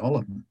 absolutely, all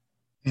of them.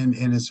 And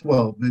it's,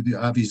 well,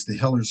 obviously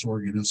Heller's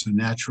organ is a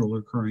natural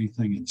occurring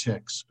thing in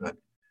ticks, but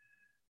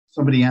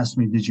somebody asked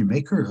me, did you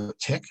make her a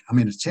tick? I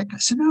mean, a tick? I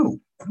said, no,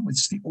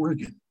 it's the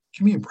organ.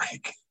 Give me a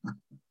break.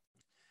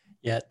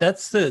 Yeah,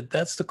 that's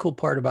the cool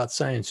part about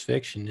science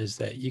fiction is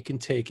that you can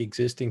take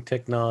existing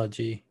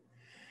technology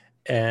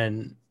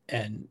and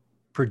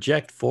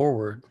project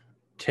forward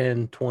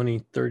 10, 20,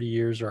 30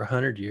 years or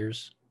 100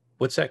 years.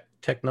 What's that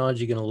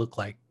technology going to look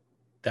like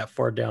that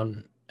far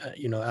down,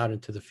 out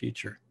into the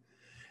future?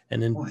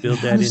 And then Well, and build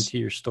how that does, into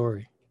your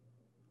story.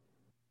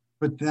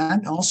 but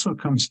that also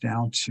comes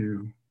down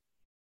to,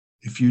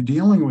 if you're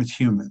dealing with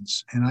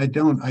humans, and I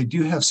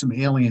do have some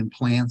alien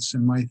plants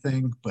in my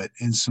thing, but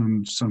and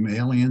some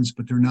aliens,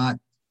 but they're not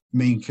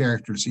main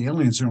characters. The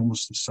aliens are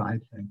almost a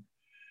side thing.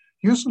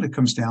 Here's what it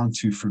comes down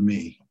to for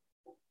me.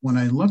 When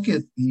I look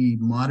at the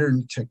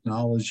modern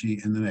technology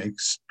and then I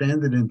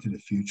expand it into the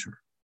future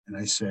and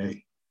I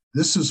say,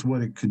 this is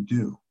what it could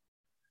do,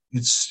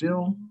 it's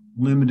still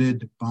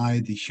limited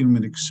by the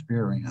human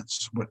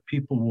experience, what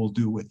people will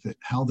do with it,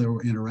 how they'll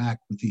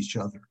interact with each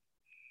other.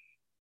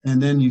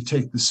 And then you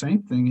take the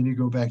same thing and you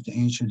go back to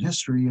ancient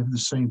history, you have the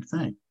same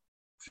thing.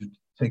 If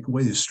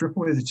you strip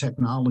away the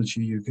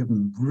technology, you give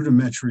them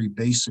rudimentary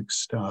basic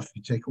stuff,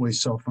 you take away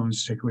cell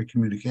phones, take away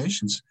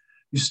communications,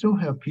 you still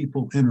have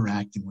people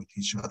interacting with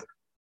each other.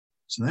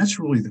 So that's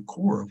really the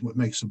core of what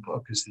makes a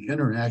book, is the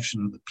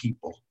interaction of the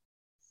people,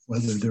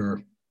 whether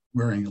they're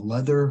wearing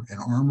leather and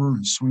armor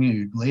and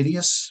swinging a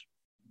gladius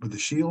with a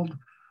shield,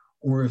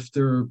 or if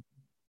they're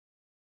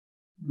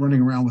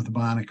running around with a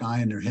bionic eye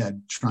in their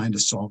head trying to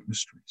solve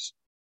mysteries.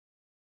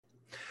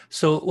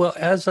 So, well,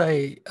 as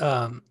I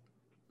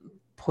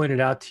pointed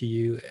out to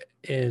you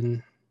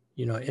in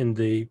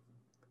the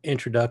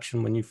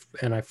introduction when you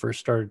and I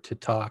first started to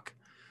talk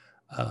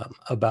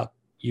about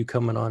you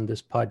coming on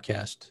this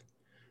podcast,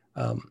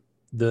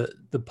 the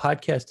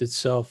podcast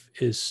itself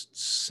is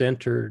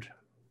centered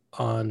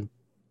on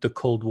the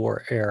Cold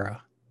War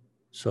era.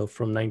 So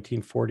from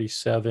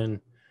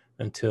 1947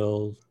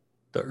 until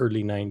the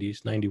early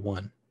 90s,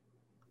 91,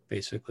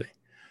 basically,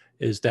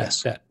 is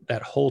Yes.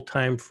 that whole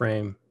time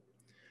frame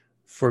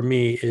for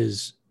me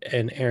is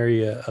an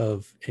area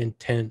of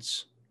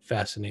intense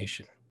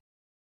fascination.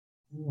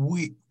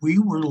 We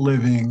were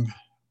living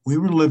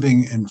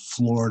in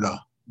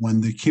Florida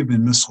when the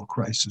Cuban Missile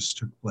Crisis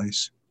took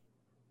place.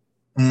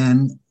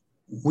 And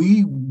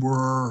we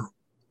were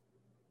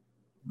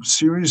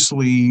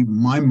seriously,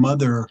 my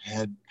mother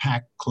had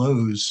packed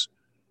clothes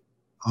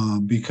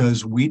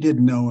because we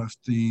didn't know if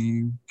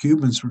the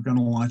Cubans were going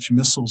to launch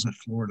missiles at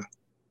Florida.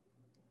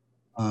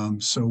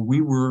 So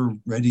we were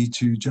ready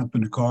to jump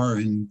in a car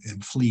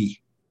and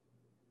flee.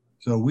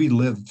 So we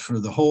lived for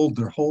the whole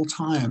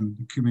time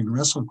the Cuban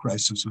Missile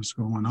Crisis was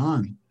going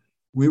on.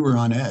 We were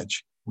on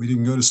edge. We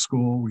didn't go to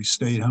school. We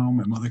stayed home.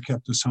 My mother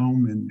kept us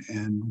home,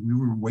 and we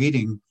were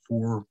waiting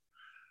for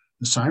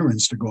the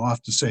sirens to go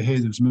off to say, hey,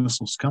 there's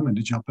missiles coming,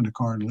 to jump in the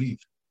car and leave.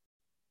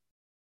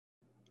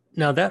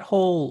 Now, that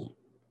whole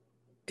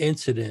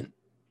incident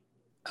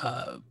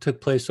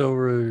took place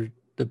over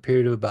the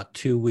period of about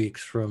 2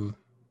 weeks from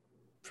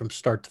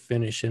start to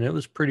finish, and it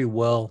was pretty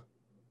well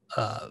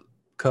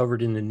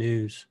covered in the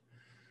news.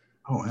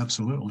 Oh,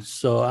 absolutely.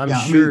 So I'm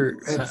sure.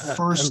 I mean, at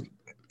first,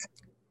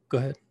 go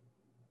ahead.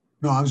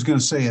 No, I was going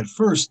to say at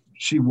first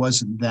she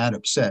wasn't that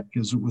upset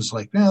because it was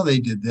like, well, they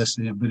did this,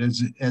 but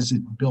as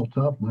it built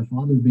up, my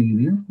father being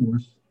in the Air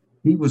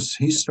Force,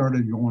 he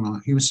started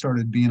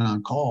being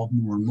on call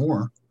more and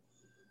more.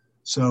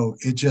 So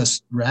it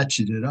just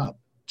ratcheted up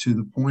to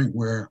the point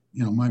where,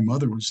 my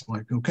mother was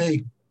like,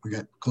 okay, we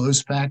got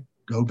clothes packed,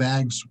 go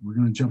bags, we're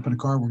going to jump in a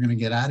car, we're going to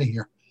get out of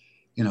here.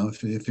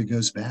 If it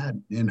goes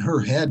bad. In her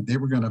head, they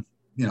were going to,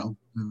 the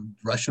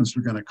Russians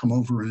were going to come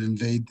over and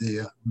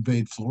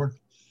invade Florida.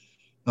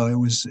 So it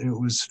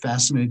was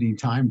fascinating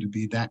time to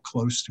be that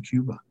close to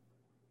Cuba.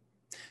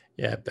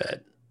 Yeah,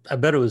 I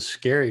bet it was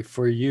scary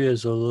for you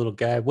as a little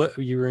guy. What,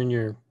 you were in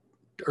your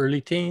early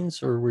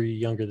teens, or were you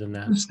younger than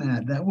that? What was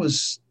that? That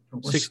was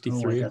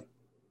 63. It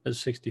was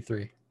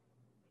 63.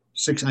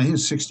 I think it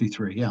was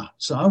 63. Yeah.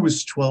 So I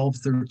was 12,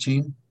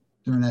 13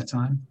 during that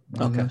time.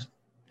 Okay.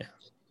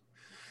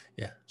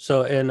 Yeah.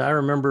 So, and I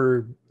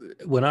remember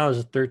when I was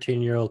a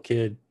 13-year-old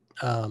kid,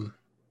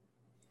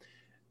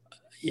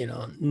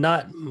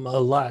 not a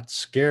lot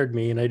scared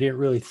me, and I didn't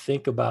really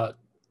think about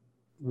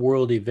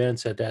world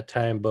events at that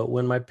time. But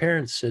when my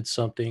parents said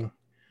something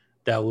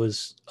that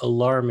was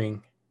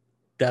alarming,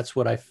 that's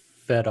what I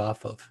fed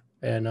off of.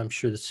 And I'm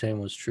sure the same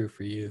was true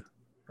for you.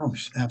 Oh,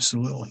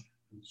 absolutely.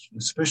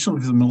 Especially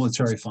with the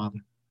military father.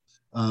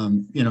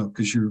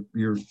 Because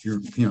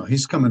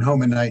he's coming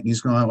home at night and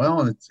he's going,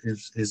 well,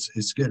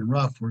 it's getting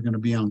rough. We're going to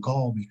be on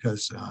call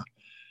because,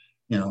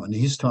 and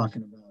he's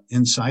talking about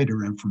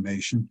insider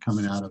information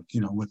coming out of,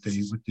 what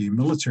the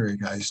military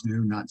guys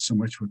knew, not so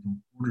much what the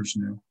reporters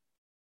knew.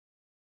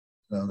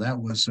 So that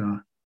was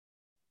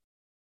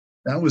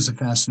that was a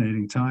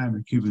fascinating time,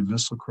 the Cuban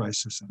Missile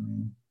Crisis. I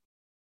mean,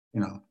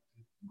 you know,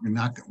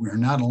 we're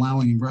not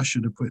allowing Russia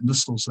to put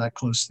missiles that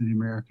close to the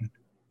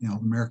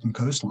American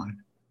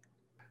coastline.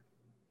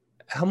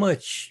 How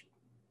much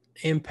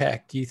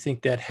impact do you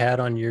think that had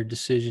on your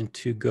decision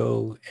to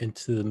go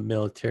into the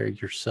military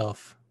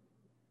yourself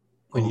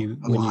when you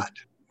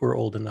were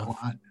old enough?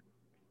 A lot.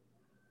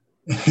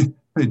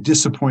 It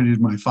disappointed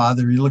my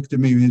father. He looked at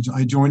me.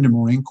 I joined the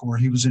Marine Corps.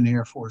 He was in the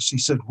Air Force. He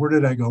said, "Where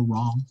did I go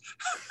wrong?"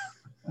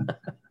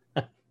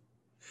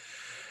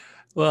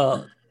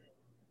 Well,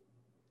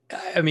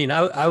 I mean,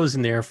 I was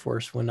in the Air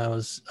Force when I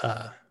was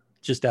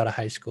just out of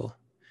high school.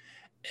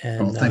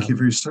 And well, thank you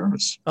for your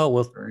service. Oh,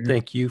 well,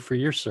 thank you for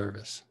your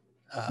service.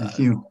 Thank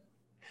you.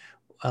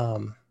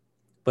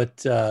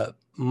 But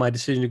my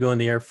decision to go in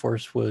the Air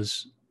Force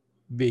was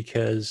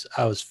because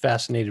I was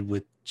fascinated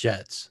with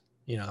jets.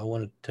 You know, I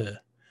wanted to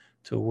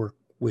work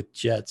with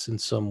jets in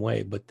some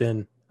way, but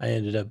then I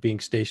ended up being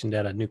stationed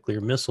at a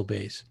nuclear missile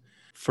base.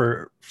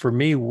 For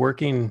me,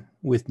 working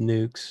with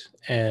nukes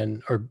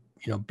or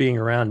being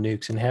around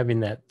nukes and having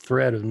that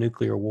threat of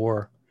nuclear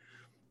war,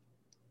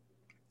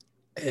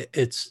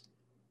 it's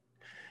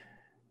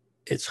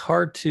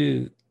hard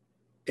to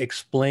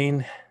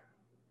explain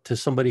to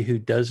somebody who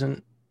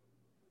doesn't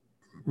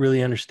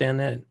really understand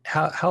that.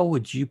 How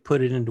would you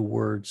put it into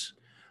words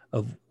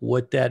of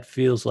what that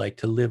feels like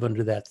to live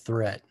under that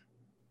threat?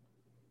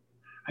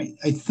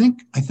 I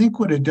think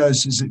what it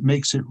does is it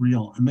makes it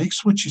real. It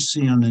makes what you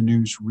see on the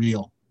news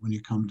real when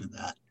you come to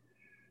that.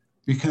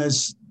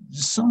 Because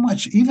so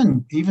much,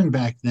 even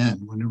back then,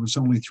 when there was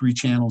only 3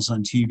 channels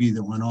on TV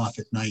that went off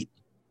at night,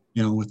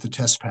 with the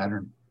test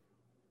pattern,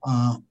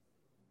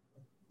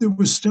 there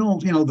was still,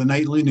 the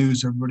nightly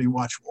news. Everybody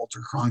watched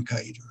Walter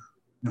Cronkite,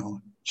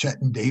 or,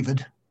 Chet and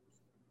David,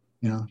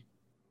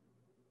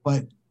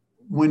 But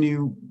when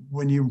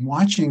you're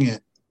watching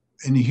it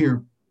and you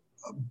hear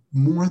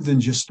more than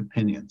just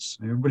opinions,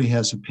 everybody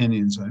has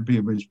opinions.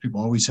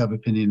 People always have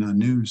opinion on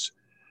news.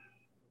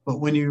 But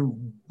when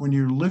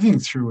you're living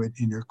through it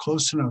and you're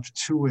close enough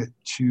to it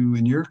to,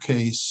 in your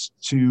case,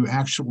 to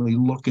actually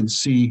look and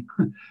see,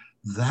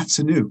 that's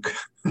a nuke.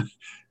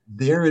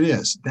 There it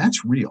is.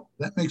 That's real.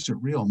 That makes it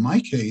real. In my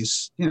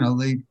case,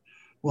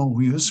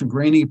 we used some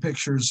grainy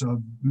pictures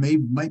of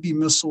might be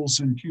missiles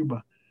in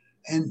Cuba.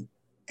 And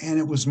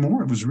it was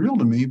real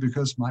to me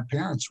because my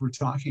parents were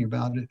talking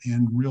about it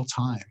in real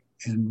time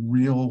and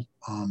real,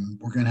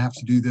 we're going to have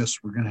to do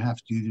this. We're going to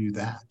have to do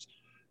that.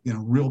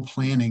 Real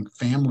planning,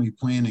 family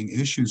planning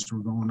issues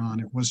were going on.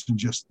 It wasn't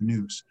just the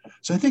news.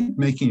 So I think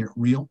making it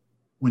real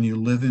when you're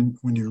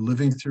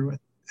living through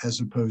it, as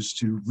opposed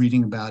to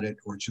reading about it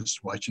or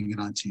just watching it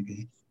on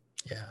TV.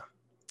 Yeah.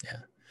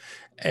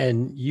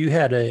 And you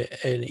had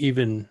an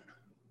even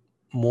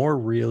more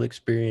real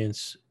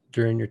experience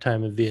during your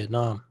time in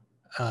Vietnam,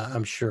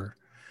 I'm sure.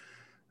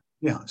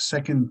 Yeah,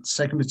 second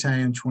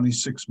Battalion,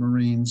 26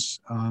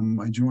 Marines.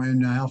 I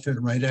joined the outfit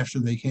right after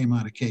they came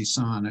out of Khe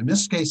Sanh. I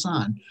missed Khe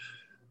Sanh.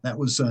 That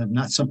was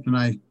not something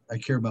I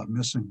care about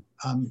missing.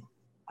 I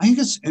think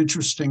it's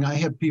interesting. I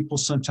have people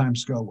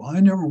sometimes go, "Well, I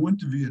never went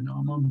to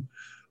Vietnam. I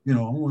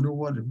wonder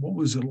what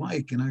was it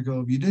like?" And I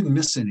go, "You didn't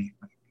miss anything."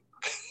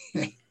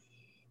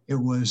 It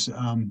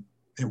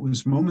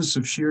was moments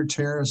of sheer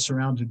terror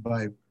surrounded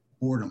by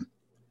boredom.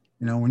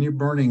 When you're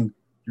burning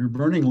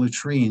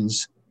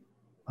latrines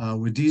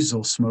with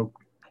diesel smoke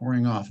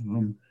pouring off of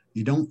them,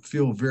 you don't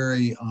feel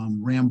very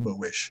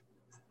Rambo-ish.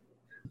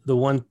 The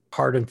one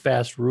hard and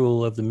fast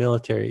rule of the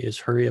military is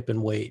hurry up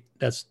and wait.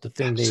 That's the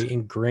thing they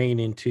ingrain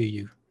into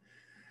you,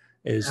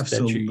 is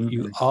Absolutely. that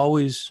you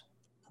always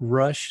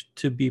rush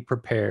to be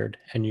prepared,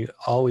 and you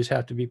always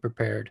have to be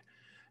prepared.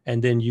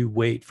 And then you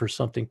wait for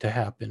something to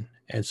happen,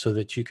 and so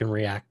that you can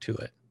react to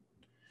it.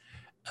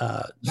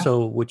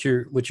 So what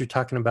you're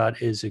talking about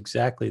is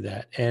exactly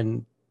that.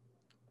 And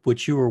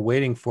what you were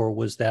waiting for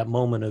was that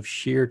moment of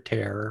sheer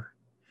terror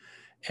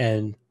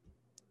and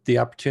the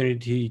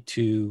opportunity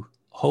to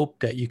hope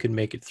that you can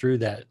make it through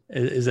that.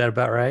 Is that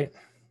about right?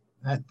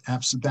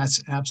 That's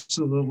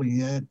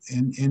absolutely it.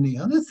 And the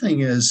other thing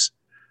is,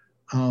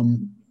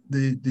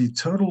 the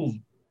total,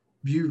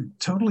 you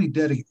totally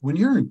dedicate when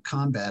you're in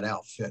combat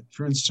outfit.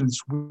 For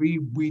instance,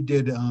 we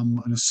did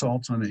an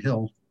assault on a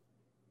hill,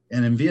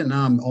 and in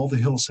Vietnam, all the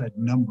hills had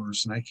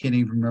numbers, and I can't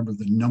even remember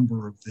the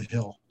number of the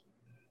hill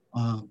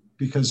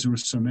because there were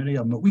so many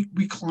of them. But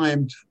we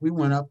climbed, we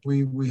went up,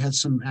 we had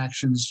some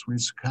actions, we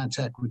had some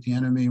contact with the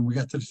enemy, and we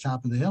got to the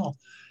top of the hill,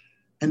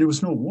 and there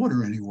was no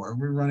water anywhere.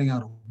 We were running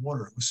out of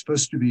water. It was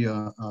supposed to be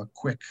a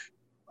quick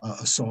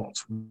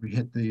assault. We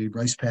hit the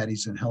rice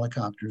paddies and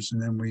helicopters,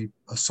 and then we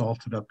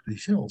assaulted up the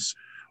hills.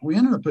 We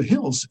ended up at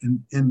hills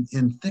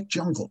in thick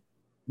jungle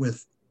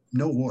with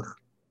no water.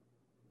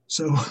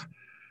 So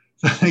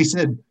they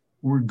said,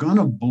 "We're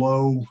gonna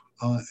blow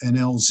an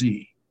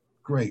LZ.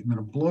 Great, I'm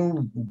gonna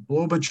blow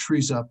a bunch of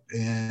trees up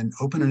and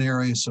open an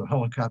area so a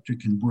helicopter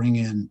can bring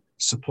in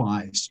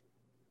supplies."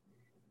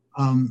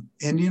 And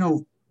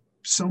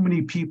so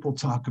many people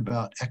talk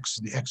about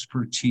the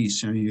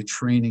expertise. You're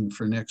training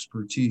for an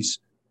expertise.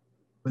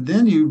 But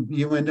then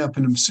you end up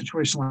in a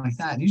situation like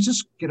that, and you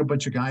just get a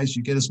bunch of guys.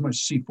 You get as much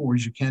C4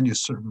 as you can. You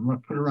sort of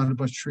put around a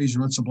bunch of trees,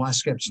 run some blast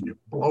skips, and you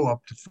blow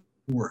up the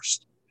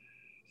forest.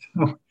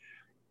 So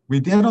we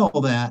did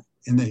all that,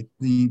 and they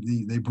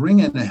bring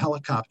in a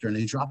helicopter and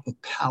they drop a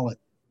pallet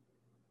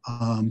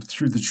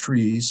through the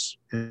trees,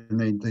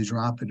 and they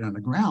drop it on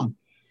the ground.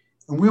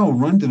 And we all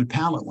run to the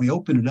pallet. We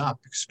open it up,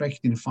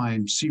 expecting to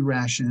find sea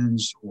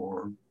rations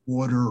or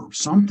water or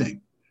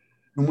something.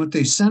 And what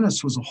they sent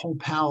us was a whole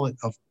pallet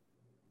of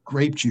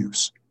grape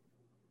juice.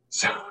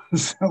 So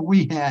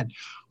we had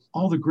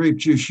all the grape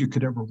juice you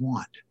could ever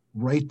want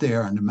right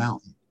there on the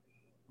mountain.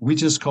 We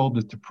just called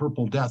it the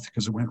Purple Death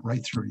because it went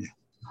right through you.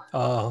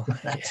 Oh,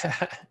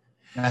 yeah.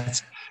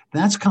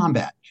 That's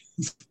combat.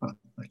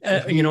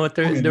 You know what?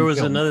 There was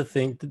another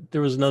thing.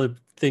 There was another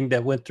thing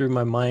that went through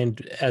my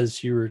mind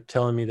as you were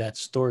telling me that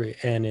story,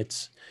 and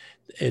it's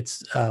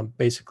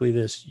basically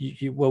this.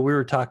 Well, we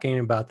were talking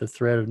about the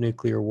threat of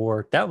nuclear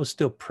war. That was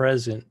still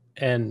present,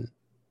 and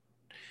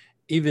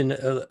even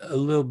a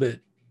little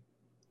bit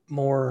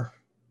more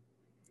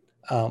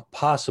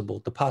possible.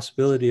 The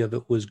possibility of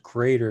it was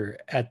greater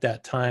at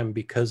that time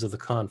because of the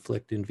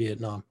conflict in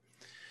Vietnam.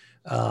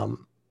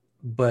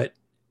 But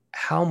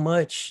how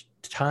much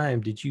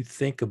time did you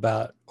think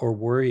about or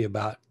worry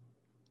about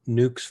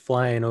nukes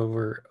flying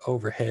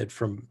overhead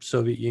from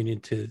Soviet Union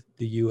to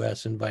the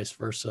US and vice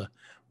versa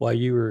while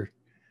you were,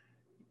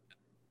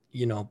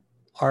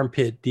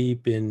 armpit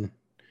deep in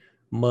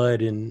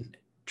mud and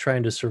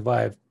trying to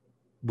survive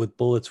with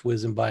bullets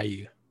whizzing by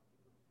you?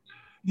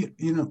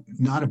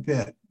 Not a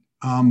bit.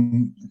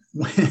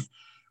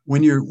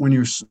 When you're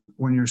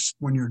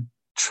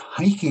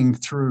hiking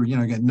through,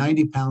 you get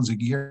 90 pounds of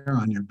gear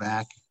on your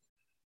back,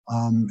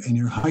 and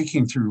you're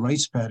hiking through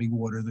rice paddy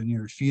water, then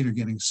your feet are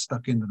getting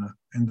stuck into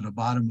the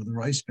bottom of the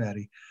rice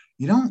paddy.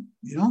 You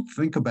don't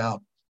think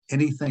about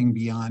anything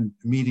beyond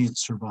immediate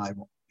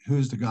survival.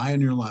 Who's the guy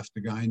on your left,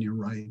 the guy on your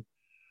right,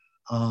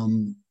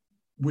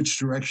 which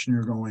direction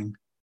you're going.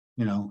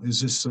 Is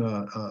this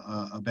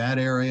a bad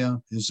area?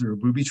 Is there a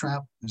booby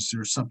trap? Is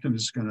there something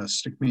that's going to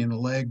stick me in the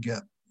leg?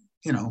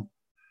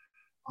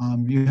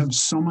 You have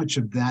so much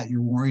of that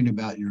you're worrying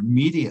about your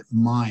immediate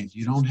mind.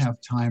 You don't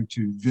have time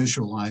to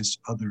visualize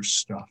other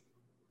stuff.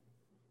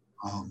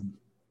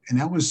 And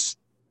that was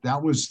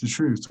the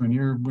truth. When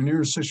you're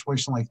in a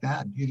situation like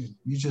that, you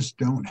just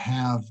don't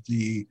have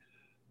the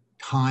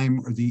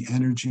time or the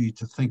energy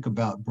to think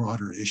about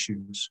broader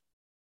issues.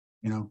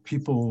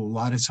 People a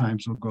lot of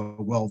times will go,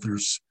 well,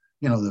 there's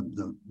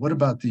what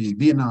about the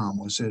Vietnam?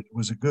 Was it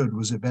good?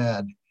 Was it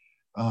bad?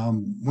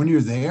 When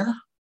you're there,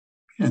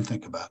 you didn't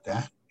think about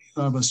that. You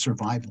thought about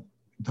survival.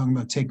 You're talking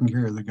about taking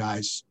care of the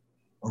guys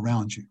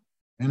around you.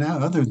 And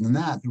other than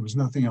that, there was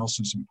nothing else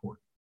that's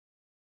important.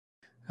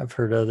 I've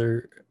heard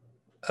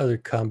other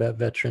combat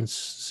veterans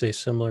say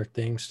similar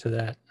things to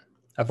that.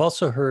 I've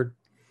also heard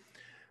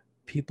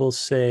people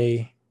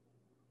say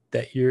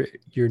that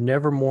you're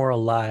never more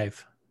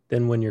alive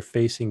than when you're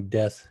facing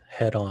death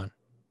head on.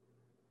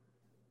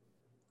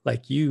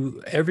 Like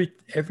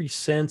every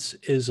sense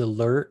is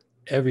alert,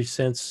 every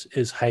sense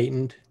is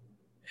heightened,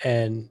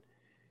 and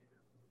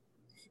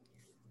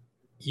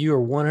you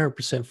are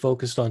 100%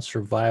 focused on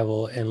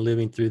survival and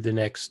living through the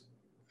next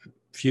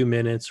few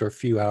minutes or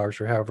few hours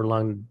or however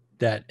long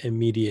that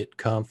immediate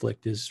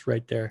conflict is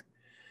right there.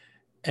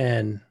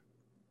 And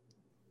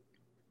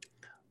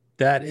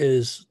that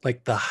is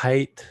like the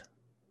height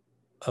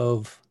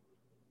of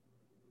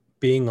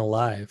being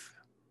alive.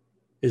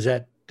 Is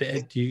that,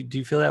 do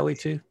you feel that way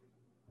too?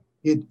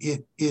 It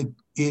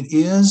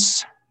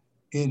is,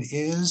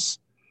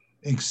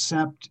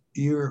 except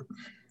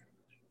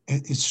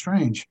it's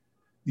strange.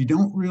 You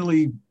don't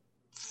really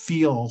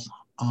feel,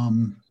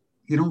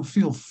 you don't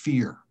feel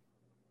fear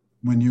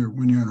when you're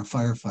in a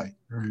firefight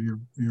or you're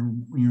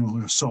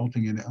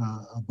assaulting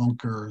a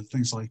bunker or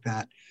things like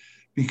that,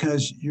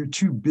 because you're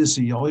too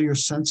busy. All your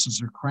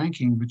senses are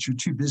cranking, but you're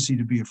too busy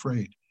to be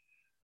afraid.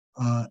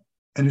 And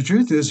the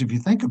truth is, if you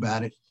think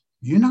about it,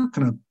 you're not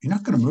gonna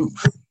move.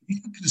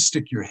 You're not gonna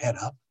stick your head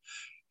up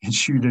and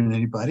shoot at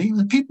anybody.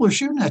 The people are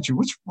shooting at you.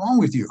 What's wrong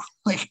with you?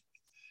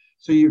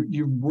 So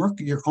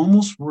you're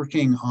almost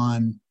working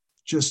on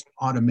just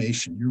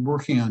automation. You're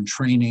working on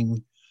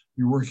training.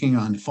 You're working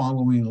on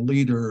following a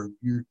leader.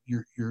 You're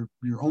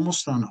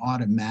almost on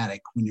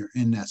automatic when you're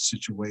in that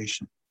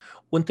situation.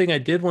 One thing I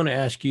did want to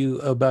ask you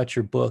about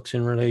your books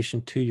in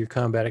relation to your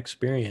combat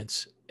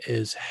experience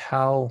is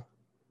how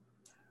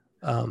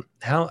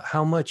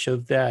much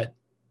of that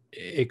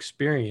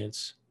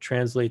experience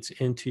translates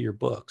into your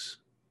books.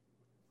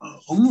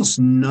 Almost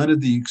none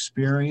of the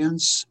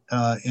experience,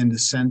 in the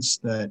sense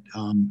that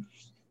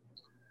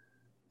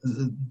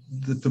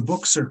the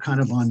books are kind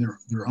of on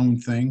their own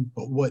thing.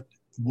 But what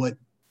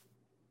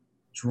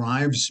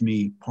drives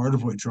me, part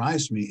of what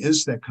drives me,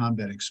 is that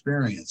combat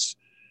experience.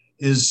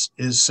 Is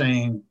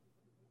saying,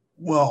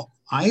 well,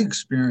 I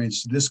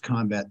experienced this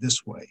combat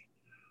this way.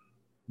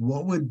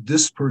 What would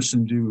this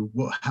person do?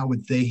 How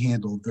would they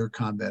handle their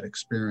combat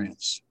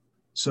experience?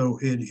 So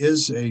it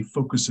is a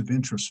focus of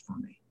interest for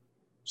me.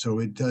 So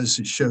it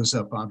shows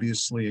up,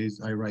 obviously,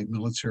 as I write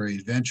military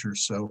adventure.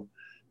 So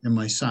in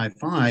my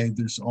sci-fi,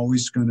 there's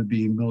always going to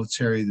be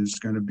military, there's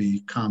going to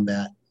be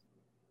combat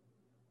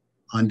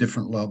on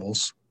different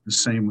levels. The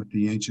same with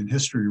the ancient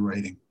history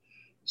writing.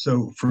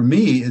 So for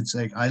me, it's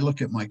like I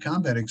look at my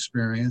combat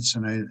experience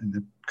and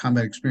the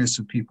combat experience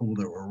of people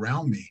that were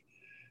around me,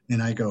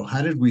 and I go,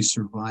 how did we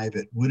survive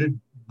it? What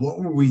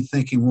were we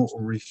thinking? What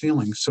were we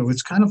feeling? So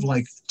it's kind of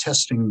like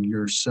testing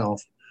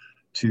yourself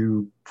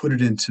to put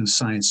it into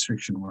science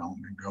fiction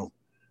realm and go,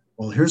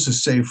 well, here's a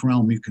safe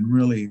realm. You can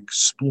really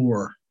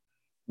explore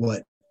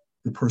what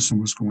the person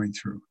was going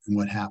through and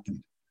what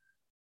happened.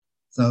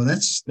 So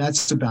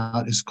that's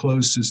about as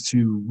close as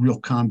to real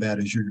combat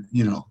as you're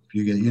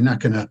not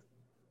going to,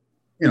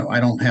 I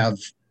don't have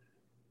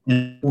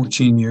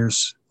 14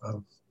 years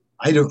of,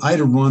 I'd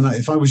have run,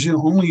 if I was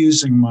only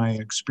using my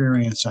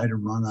experience, I'd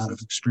have run out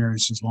of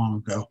experiences long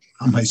ago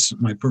on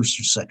my first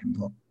or second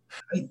book.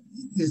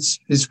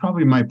 It's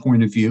probably my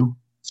point of view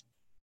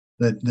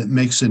that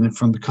makes it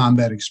from the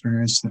combat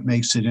experience, that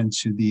makes it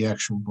into the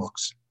actual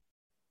books,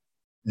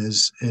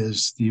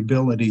 is the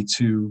ability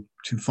to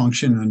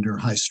function under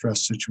high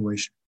stress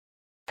situation.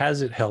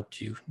 Has it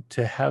helped you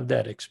to have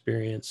that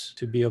experience,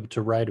 to be able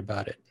to write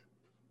about it?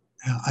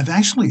 I've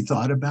actually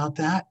thought about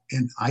that,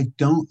 and I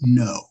don't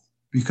know,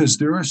 because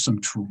there are some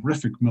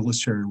terrific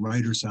military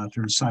writers out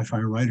there, sci-fi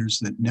writers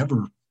that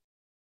never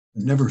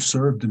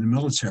served in the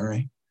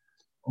military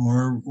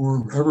or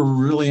ever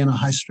really in a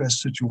high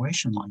stress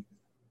situation like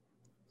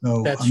that.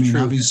 So that's I mean,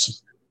 true. Obviously,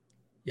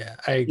 yeah,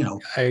 I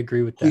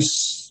agree with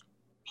that.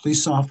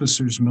 Police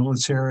officers,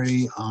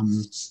 military,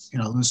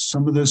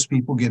 some of those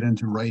people get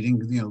into writing,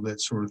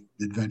 that sort of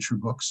adventure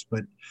books,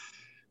 but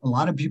a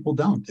lot of people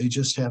don't. They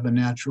just have a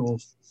natural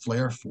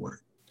flair for it.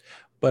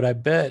 But I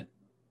bet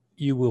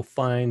you will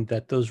find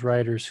that those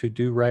writers who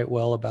do write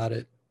well about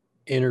it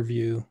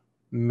interview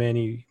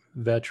many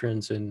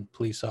veterans and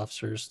police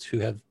officers who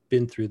have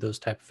been through those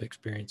type of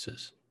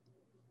experiences.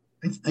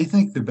 I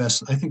think the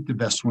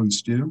best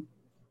ones do.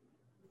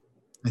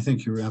 I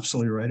think you're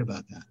absolutely right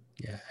about that.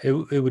 Yeah,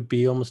 it would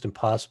be almost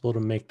impossible to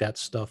make that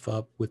stuff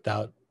up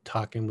without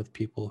talking with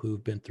people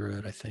who've been through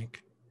it, I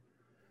think.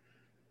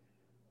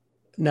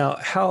 Now,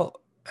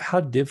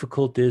 how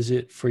difficult is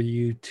it for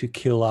you to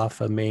kill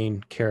off a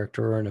main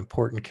character or an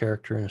important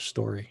character in a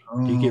story?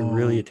 Do you get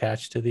really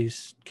attached to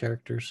these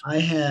characters? I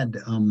had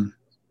my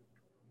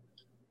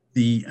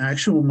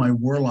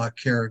warlock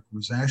character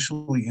was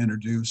actually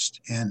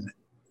introduced in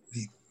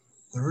the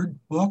third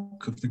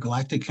book of the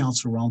Galactic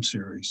Council Realm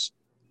series.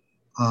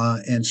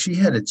 And she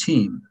had a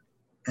team,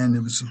 and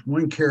there was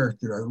one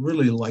character I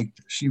really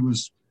liked. She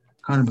was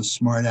kind of a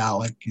smart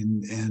aleck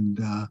and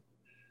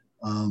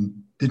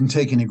didn't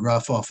take any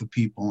gruff off of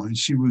people. And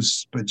she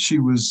was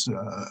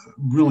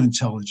real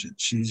intelligent.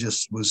 She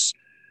just was,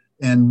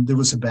 and there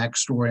was a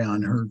backstory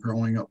on her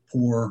growing up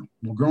poor,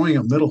 growing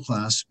up middle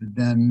class, but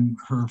then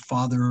her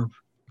father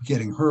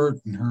getting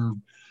hurt and her,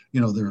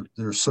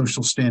 their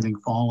social standing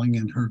falling,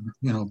 and her,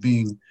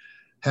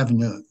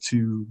 having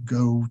to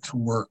go to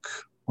work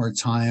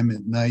part-time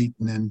at night,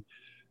 and then,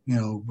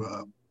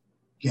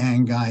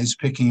 gang guys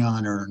picking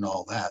on her and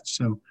all that.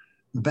 So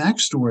the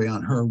backstory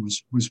on her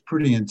was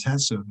pretty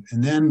intensive.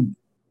 And then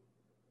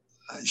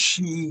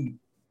she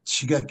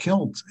got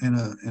killed in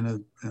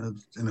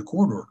a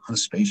corridor on a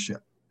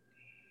spaceship.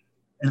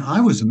 And I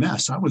was a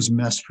mess. I was a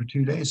mess for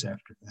 2 days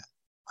after that.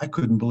 I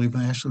couldn't believe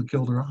I actually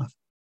killed her off.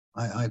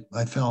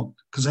 I felt,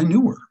 because I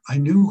knew her. I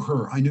knew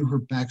her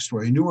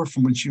backstory. I knew her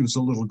from when she was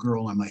a little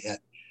girl on my head,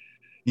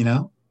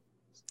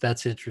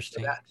 That's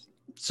interesting.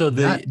 So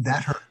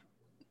that hurt.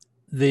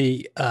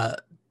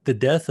 The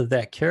death of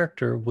that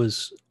character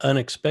was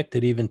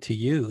unexpected even to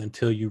you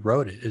until you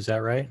wrote it. Is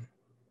that right?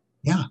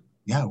 Yeah.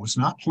 It was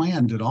not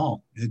planned at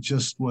all. It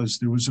just was,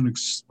 there was an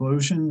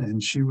explosion,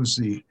 and she was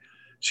the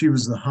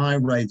high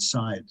right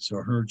side. So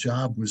her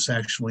job was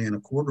actually in a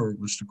corridor,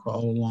 was to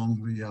crawl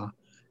along the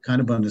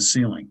kind of on the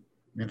ceiling.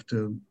 You have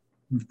to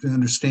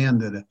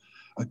understand that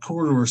a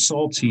corridor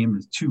assault team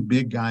is two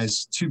big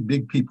guys, two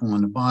big people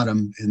on the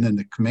bottom, and then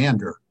the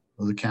commander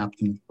or the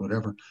captain,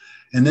 whatever.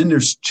 And then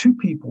there's two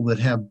people that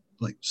have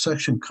like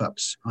suction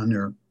cups on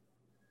their,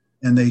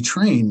 and they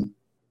train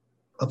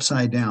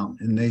upside down,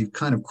 and they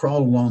kind of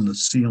crawl along the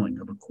ceiling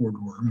of a corridor.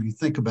 I mean,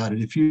 think about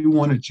it. If you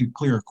wanted to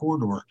clear a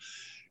corridor,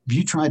 if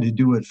you try to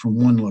do it from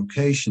one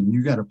location,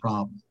 you got a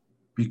problem,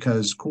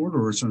 because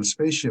corridors on a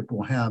spaceship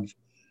will have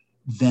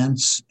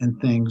vents and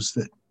things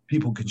that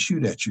people can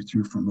shoot at you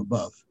through from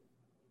above.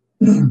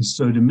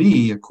 So to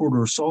me, a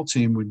corridor assault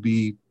team would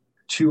be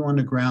two on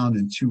the ground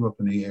and two up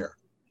in the air.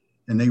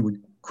 And they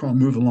would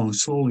move along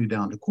slowly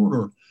down the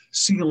corridor,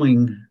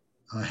 sealing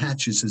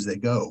hatches as they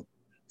go.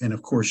 And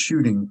of course,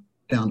 shooting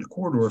down the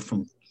corridor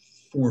from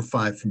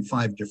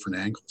five different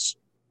angles.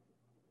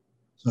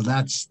 So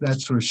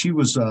that's where she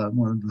was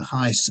one of the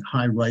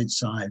high right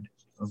side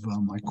of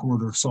my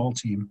corridor assault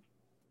team.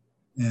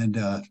 And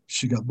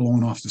she got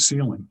blown off the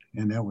ceiling.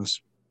 And that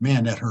was,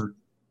 man, that hurt.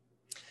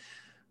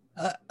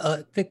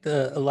 I think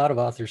a lot of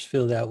authors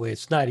feel that way.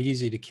 It's not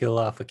easy to kill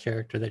off a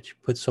character that you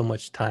put so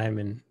much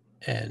time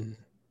and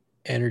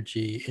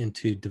energy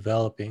into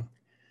developing.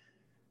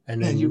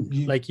 And Yeah,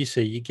 then, like you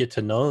say, you get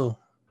to know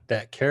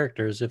that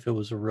character as if it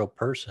was a real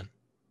person.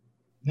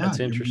 yeah, That's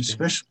interesting.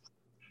 especially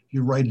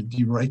you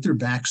write their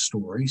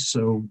backstory.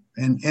 So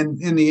and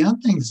the other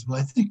things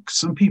I think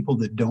some people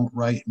that don't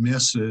write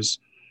miss is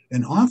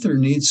an author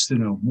needs to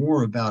know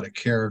more about a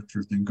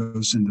character than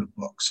goes into the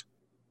books.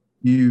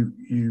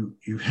 You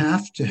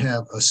have to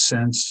have a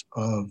sense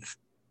of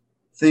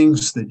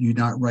things that you're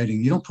not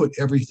writing. You don't put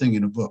everything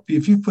in a book.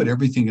 If you put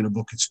everything in a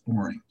book, it's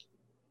boring,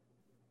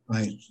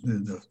 right?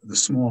 The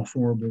small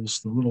foibles,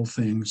 the little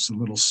things, the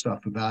little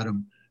stuff about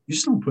them. You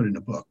just don't put it in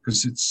a book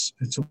because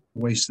it's a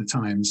waste of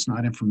time. It's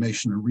not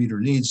information a reader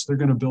needs. They're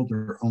going to build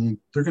their own.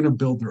 They're going to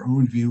build their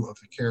own view of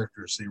the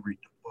characters they read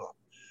the book.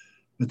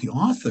 But the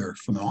author,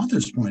 from the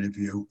author's point of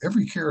view,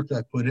 every character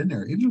I put in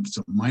there, even if it's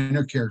a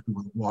minor character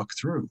with a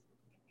walkthrough,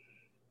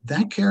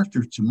 that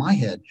character, to my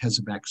head, has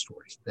a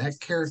backstory. That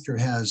character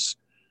has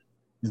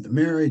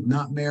married,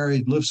 not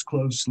married, lives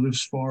close,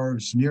 lives far,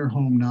 is near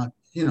home, not,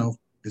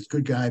 is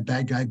good guy,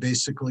 bad guy,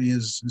 basically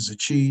is a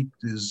cheat,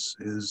 is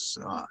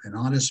an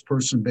honest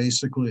person,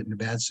 basically in a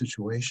bad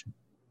situation.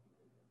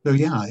 So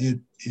yeah,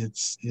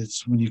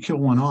 it's when you kill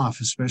one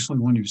off, especially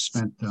when you've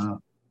spent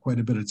quite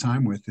a bit of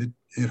time with it,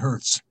 it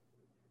hurts.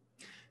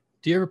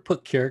 Do you ever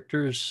put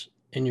characters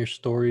in your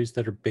stories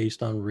that are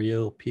based on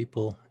real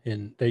people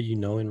that you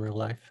know in real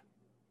life?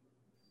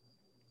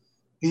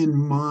 In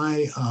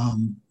my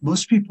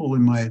most people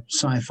in my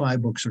sci-fi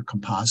books are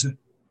composite.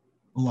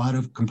 A lot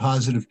of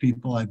composite of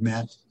people I've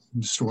met,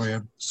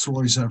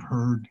 stories I've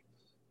heard.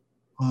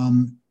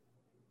 Um,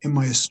 in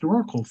my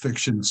historical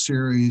fiction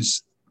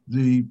series,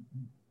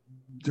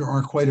 there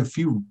are quite a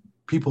few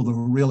people that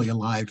were really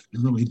alive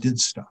and really did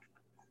stuff.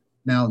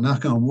 Now,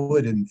 knock on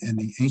wood, in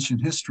the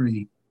ancient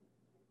history,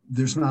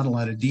 there's not a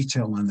lot of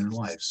detail on their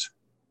lives.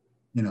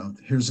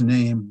 Here's a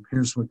name,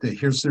 here's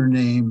their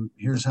name,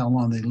 here's how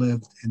long they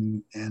lived,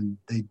 and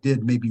they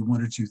did maybe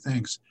one or two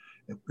things.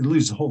 It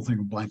leaves the whole thing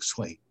a blank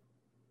slate.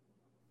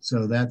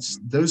 So that's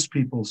those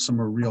people. Some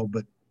are real,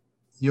 but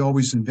you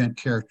always invent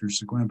characters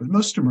to go in. But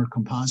most of them are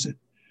composite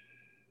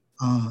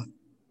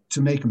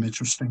to make them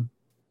interesting.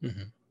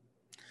 Mm-hmm.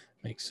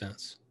 Makes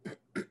sense.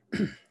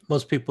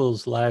 Most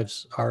people's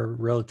lives are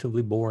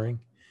relatively boring,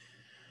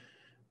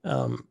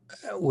 um,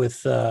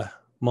 with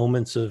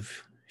moments of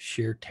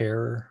sheer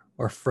terror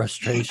or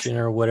frustration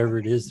or whatever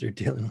it is they're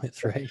dealing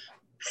with, right?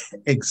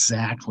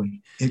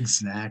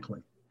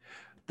 Exactly.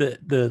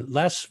 The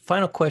last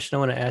final question I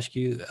want to ask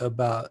you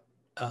about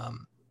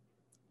um,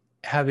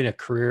 having a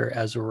career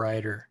as a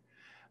writer,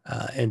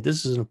 and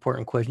this is an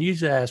important question. You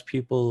usually ask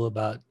people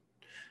about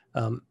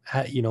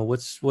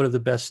what are the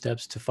best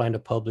steps to find a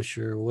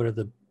publisher? What are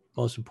the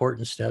most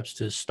important steps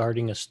to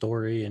starting a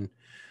story? And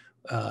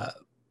uh,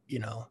 you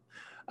know,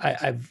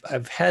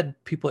 I've had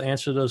people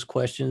answer those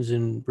questions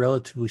in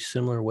relatively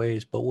similar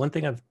ways, but one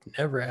thing I've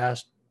never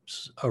asked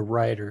a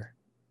writer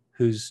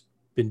who's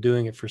been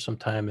doing it for some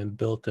time and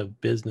built a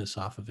business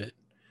off of it: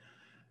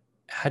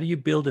 how do you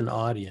build an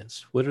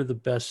audience? What are the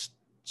best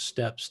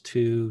steps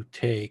to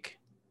take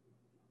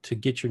to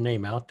get your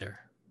name out there?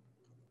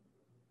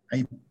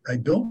 I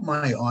built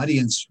my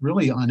audience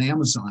really on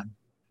Amazon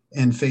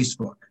and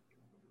Facebook.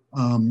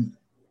 Um,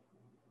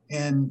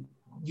 and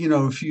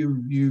if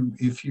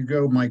you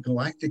go, my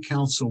Galactic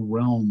Council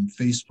Realm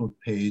Facebook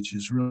page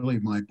is really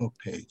my book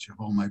page of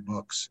all my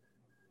books.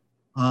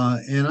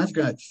 And I've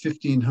got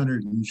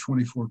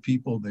 1,524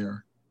 people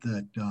there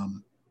that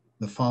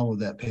follow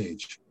that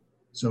page.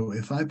 So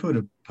if I put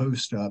a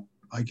post up,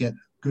 I get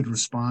good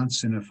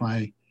response. And if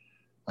I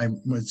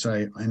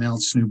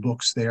announce new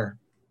books there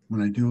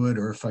when I do it,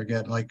 or if I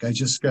get, like, I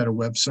just got a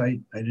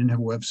website. I didn't have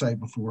a website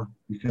before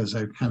because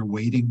I'm kind of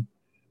waiting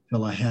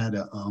till I had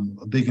a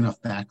big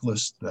enough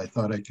backlist that I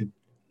thought I could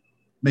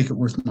make it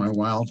worth my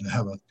while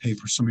to pay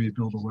for somebody to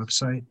build a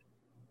website.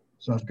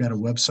 So I've got a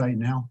website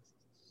now.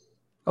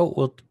 Oh,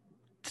 well,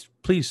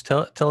 please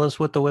tell us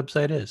what the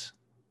website is.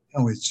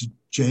 Oh, it's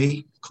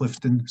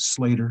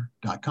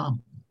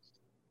jcliftonslater.com.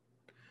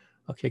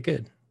 Okay,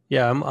 good.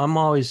 Yeah, I'm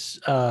always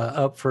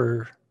up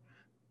for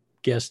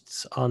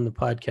guests on the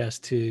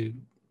podcast to,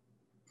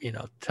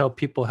 tell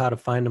people how to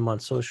find them on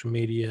social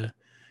media,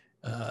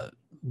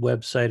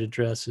 website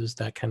addresses,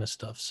 that kind of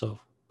stuff. So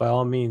by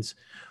all means,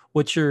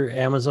 what's your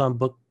Amazon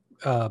book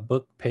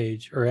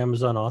page or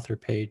Amazon author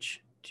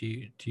page?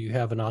 Do you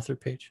have an author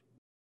page?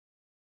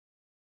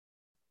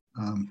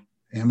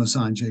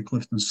 Amazon J.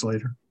 Clifton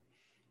Slater.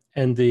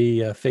 And the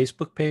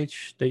Facebook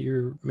page that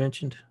you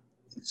mentioned?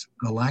 It's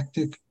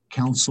Galactic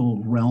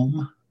Council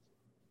Realm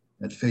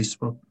at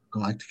Facebook,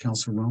 Galactic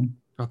Council Realm.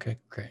 Okay,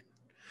 great.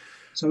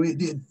 So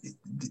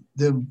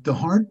the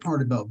hard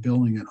part about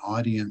building an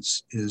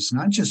audience is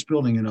not just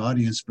building an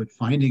audience, but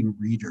finding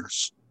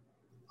readers.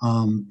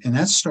 And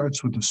that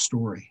starts with the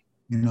story.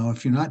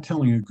 If you're not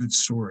telling a good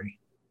story,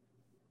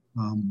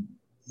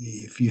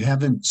 if you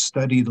haven't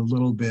studied a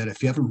little bit,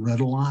 if you haven't read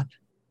a lot,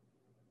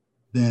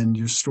 then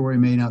your story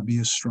may not be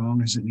as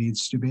strong as it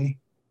needs to be.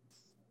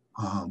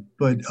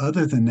 But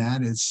other than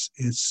that,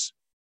 it's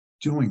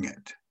doing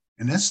it.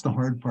 And that's the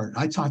hard part.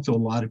 I talk to a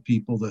lot of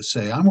people that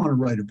say, I want to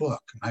write a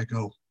book. And I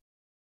go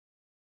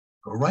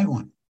write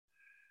one.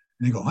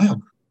 And they go,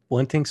 well,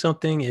 Wanting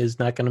something is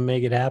not going to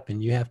make it happen.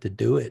 You have to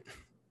do it.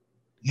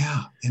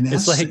 Yeah. And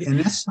It's that's, like, and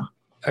that's,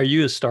 are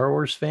you a Star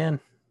Wars fan?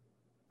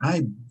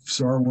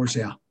 Star Wars,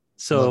 yeah.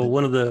 So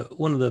one of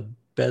the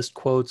best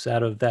quotes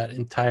out of that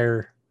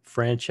entire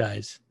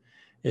franchise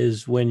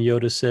is when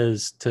Yoda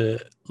says to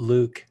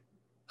Luke,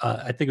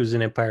 I think it was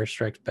in Empire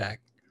Strikes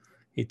Back,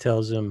 he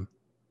tells him,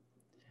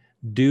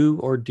 "Do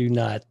or do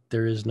not,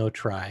 there is no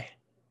try."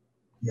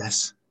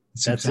 Yes.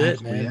 That's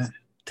exactly it, man.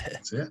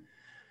 That's it.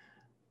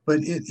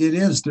 But it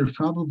is, there's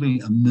probably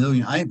a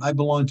million. I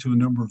belong to a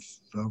number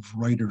of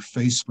writer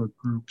Facebook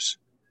groups.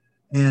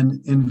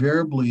 And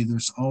invariably,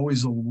 there's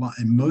always a lot.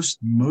 And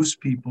most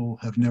people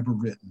have never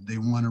written. They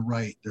want to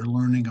write. They're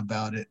learning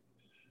about it.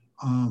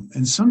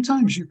 And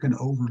sometimes you can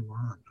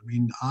overlearn. I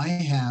mean, I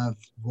have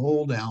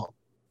rolled out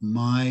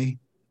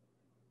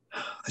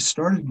I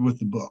started with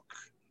the book.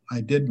 I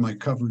did my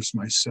covers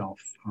myself.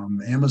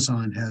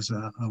 Amazon has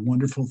a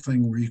wonderful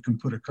thing where you can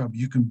put a cover.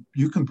 You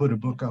can put a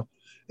book up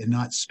and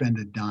not spend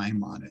a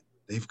dime on it.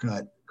 They've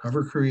got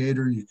Cover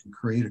Creator. You can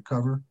create a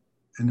cover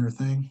in their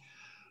thing.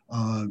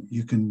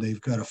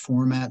 They've got a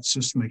format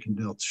system.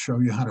 They'll show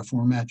you how to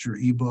format your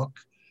ebook,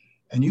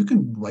 and you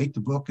can write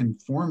the book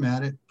and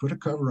format it, put a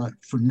cover on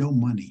for no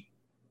money.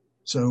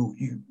 So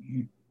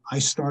I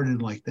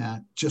started like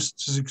that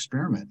just as an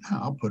experiment.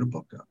 I'll put a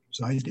book up.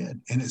 So I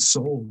did, and it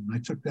sold. And I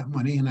took that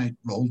money and I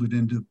rolled it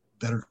into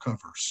better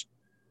covers.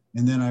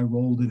 And then I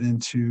rolled it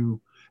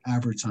into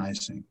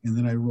advertising. And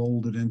then I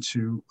rolled it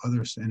into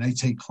others. And I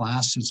take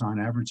classes on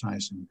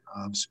advertising,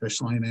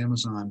 especially on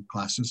Amazon,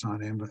 classes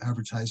on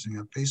advertising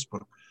on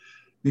Facebook,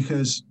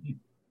 because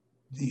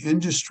the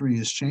industry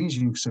is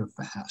changing so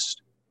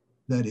fast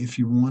that if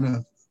you want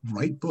to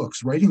write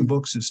books, writing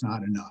books is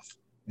not enough.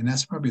 And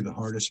that's probably the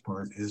hardest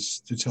part,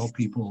 is to tell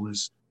people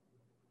is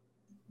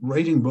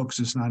writing books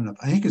is not enough.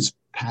 I think it's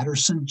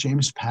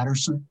James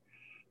Patterson,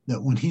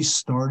 that when he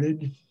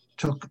started,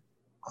 took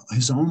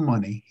his own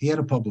money. He had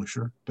a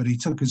publisher, but he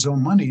took his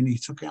own money and he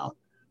took out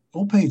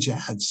full-page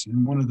ads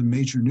in one of the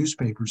major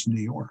newspapers in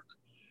New York.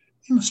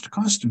 It must have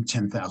cost him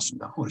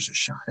 $10,000 a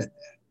shot at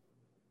that.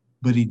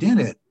 But he did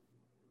it.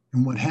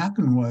 And what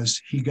happened was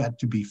he got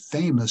to be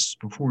famous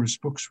before his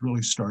books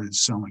really started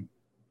selling.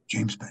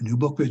 A new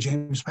book by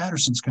James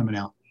Patterson's coming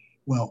out.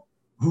 Well,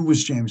 who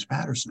was James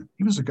Patterson?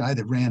 He was a guy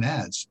that ran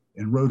ads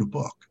and wrote a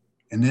book.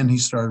 And then he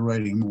started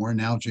writing more.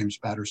 Now James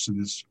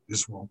Patterson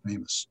is world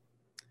famous.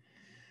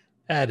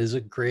 That is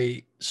a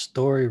great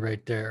story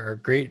right there, a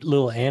great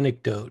little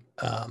anecdote.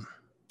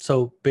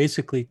 So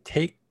basically,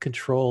 take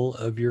control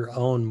of your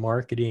own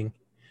marketing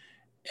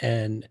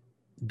and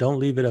don't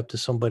leave it up to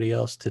somebody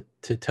else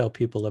to tell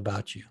people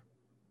about you.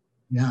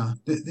 Yeah.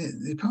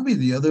 Probably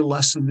the other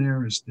lesson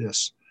there is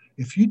this.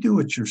 If you do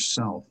it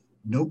yourself,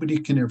 nobody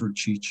can ever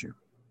cheat you.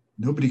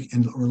 Nobody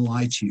can or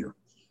lie to you.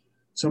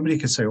 Somebody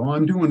could say, well,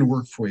 I'm doing the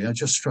work for you.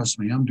 Just trust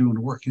me. I'm doing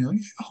the work.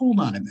 Hold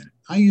on a minute.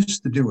 I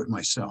used to do it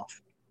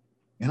myself.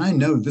 And I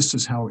know this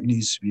is how it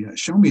needs to be.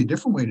 Show me a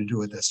different way to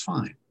do it. That's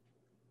fine.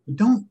 But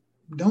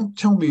don't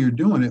tell me you're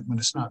doing it when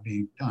it's not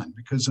being done,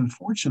 because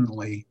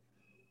unfortunately,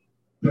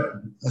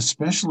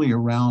 especially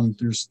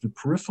there's the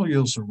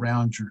peripherals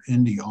around your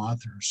indie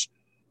authors,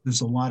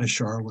 there's a lot of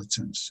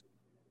charlatans.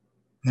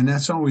 And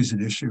that's always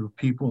an issue of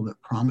people that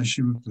promise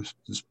you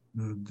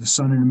the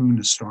sun and the moon,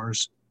 the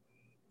stars,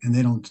 and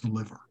they don't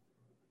deliver.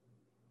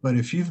 But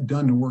if you've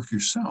done the work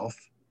yourself,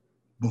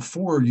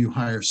 before you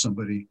hire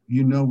somebody,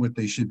 you know what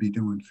they should be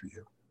doing for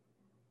you.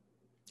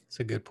 That's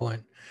a good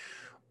point.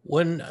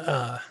 One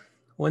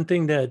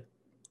thing that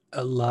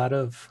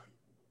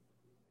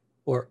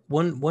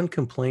one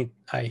complaint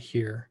I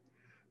hear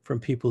from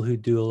people who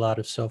do a lot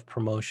of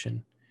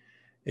self-promotion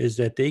is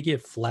that they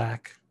get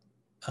flack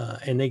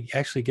and they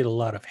actually get a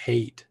lot of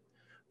hate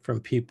from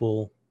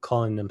people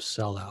calling them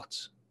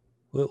sellouts.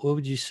 What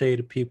would you say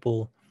to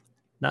people,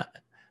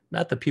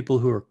 not the people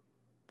who are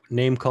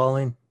name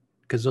calling,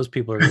 because those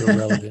people are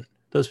irrelevant.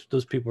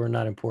 Those people are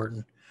not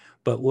important.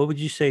 But what would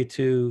you say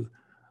to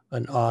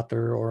an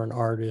author or an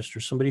artist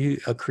or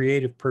a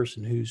creative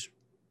person who's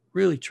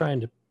really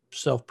trying to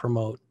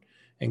self-promote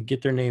and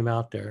get their name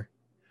out there,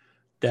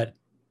 that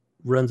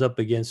runs up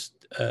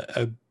against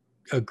a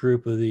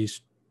group of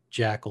these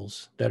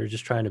jackals that are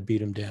just trying to beat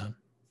them down?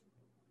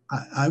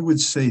 I would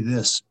say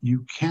this: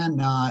 you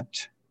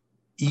cannot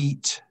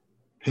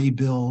pay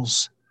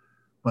bills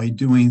by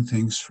doing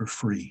things for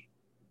free.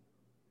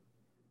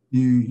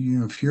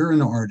 If you're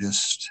an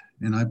artist,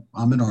 and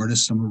I'm an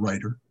artist, I'm a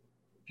writer.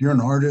 If you're an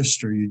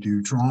artist, or you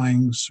do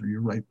drawings, or you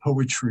write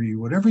poetry,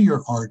 whatever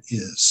your art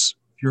is,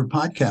 if you're a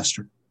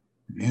podcaster,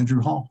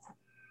 Andrew Hall,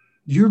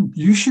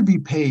 you should be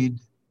paid.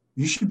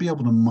 You should be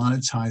able to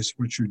monetize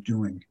what you're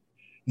doing.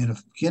 And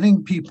if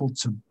getting people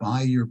to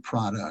buy your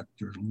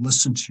product or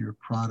listen to your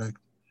product,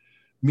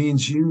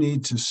 means you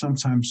need to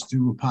sometimes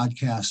do a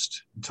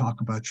podcast and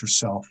talk about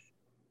yourself,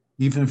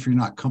 even if you're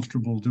not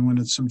comfortable doing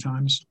it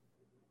sometimes,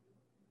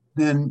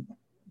 then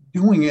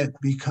doing it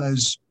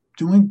because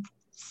doing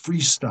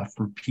free stuff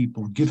for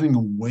people, giving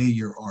away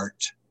your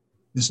art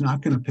is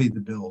not going to pay the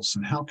bills.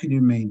 And how can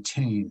you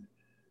maintain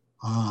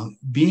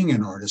being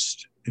an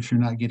artist if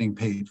you're not getting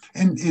paid?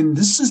 And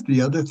this is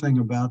the other thing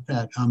about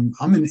that. I'm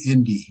an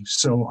indie,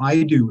 so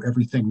I do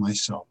everything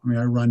myself. I mean,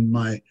 I run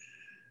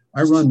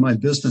my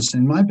business,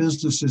 and my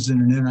business is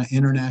an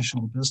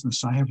international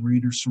business. I have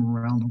readers from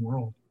around the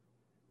world.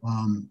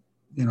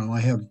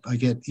 I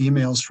get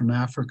emails from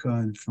Africa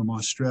and from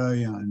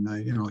Australia, and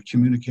I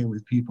communicate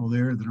with people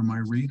there that are my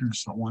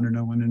readers that want to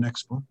know when the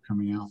next book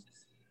coming out.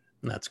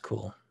 That's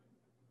cool.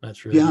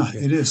 That's really good.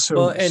 It is. So,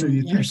 well,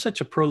 and you're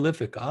such a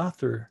prolific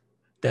author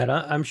that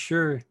I'm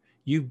sure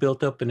you've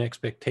built up an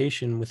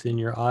expectation within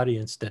your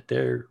audience that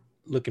they're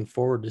looking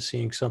forward to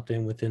seeing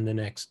something within the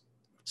next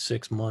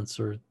 6 months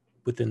or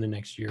within the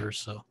next year or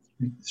so.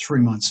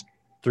 3 months.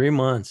 3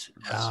 months.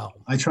 Wow.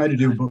 I try to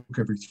do a book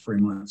every 3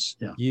 months.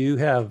 Yeah. You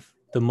have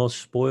the most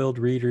spoiled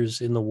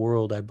readers in the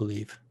world, I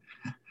believe.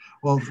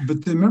 Well, but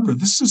remember,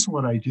 this is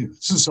what I do.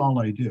 This is all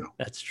I do.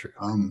 That's true.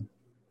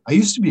 I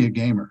used to be a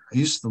gamer. I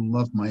used to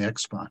love my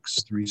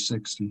Xbox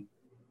 360.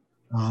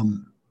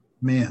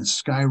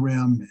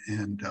 Skyrim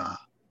and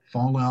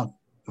Fallout,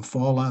 the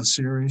Fallout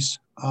series.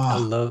 I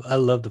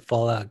love the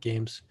Fallout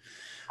games.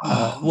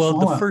 Well,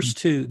 Fallout.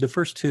 the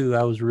first two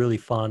I was really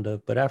fond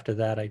of, but after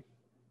that I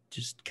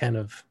just kind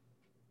of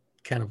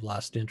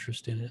lost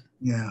interest in it.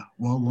 Yeah.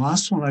 Well, the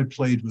last one I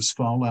played was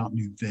Fallout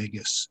New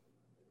Vegas.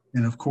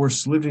 And of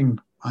course, living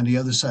on the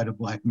other side of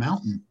Black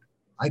Mountain,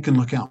 I can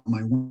look out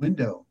my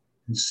window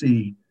and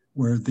see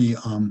where the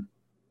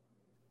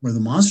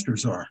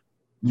monsters are.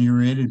 The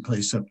rated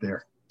place up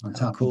there on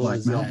top of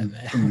Black Mountain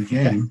from the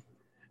game.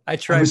 I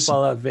tried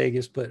Fallout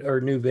Vegas,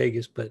 New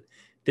Vegas, but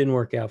didn't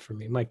work out for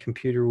me. My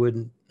computer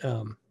wouldn't,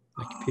 my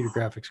computer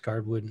graphics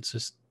card wouldn't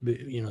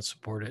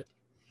support it.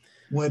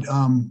 What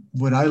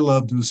I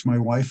loved was my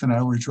wife and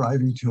I were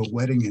driving to a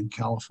wedding in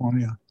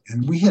California,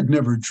 and we had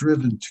never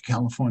driven to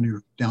California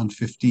down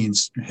 15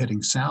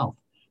 heading south,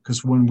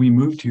 because when we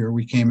moved here,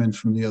 we came in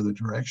from the other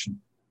direction.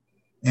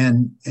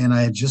 And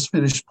I had just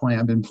finished playing.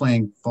 I've been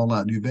playing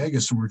Fallout New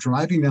Vegas, and we're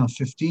driving down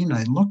 15.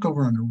 I look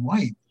over on the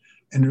right,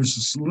 and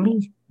there's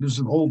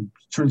an old,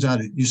 turns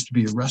out it used to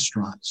be a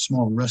restaurant,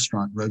 small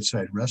restaurant,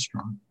 roadside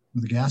restaurant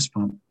with a gas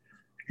pump.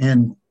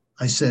 And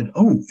I said,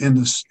 oh, in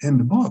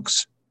the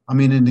books,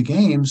 in the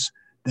games,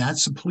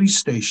 that's a police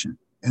station,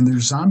 and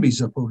there's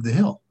zombies up over the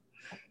hill.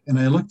 And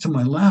I look to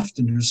my left,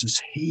 and there's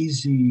this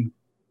hazy,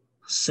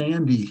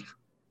 sandy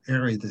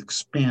area, the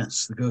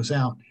expanse that goes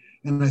out.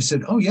 And I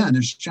said, oh, yeah, and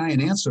there's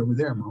giant ants over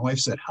there. My wife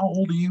said, how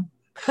old are you?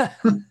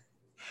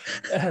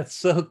 That's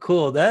so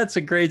cool. That's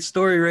a great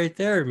story right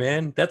there,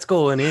 man. That's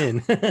going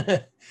in.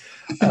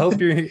 I hope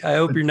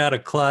you're not a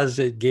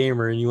closet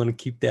gamer and you want to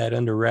keep that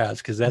under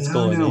wraps, because that's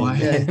going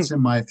in. It's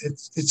in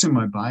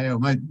my bio.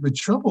 The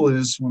trouble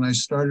is, when I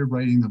started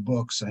writing the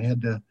books, I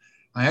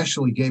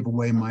actually gave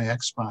away my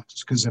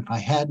Xbox, because if I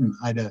hadn't,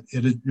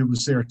 it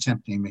was there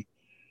tempting me.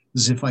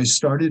 Because if I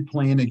started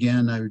playing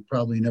again, I would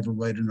probably never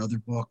write another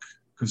book,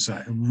 because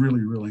I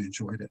really, really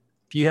enjoyed it.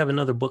 If you have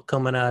another book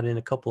coming out in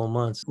a couple of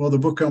months. Well, the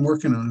book I'm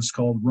working on is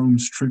called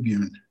Rome's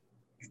Tribune.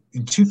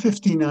 In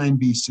 259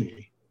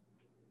 BC,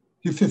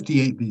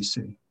 258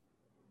 BC,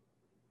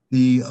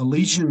 the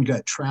Legion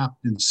got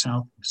trapped in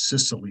South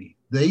Sicily.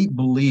 They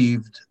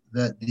believed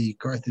that the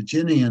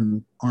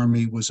Carthaginian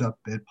army was up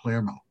at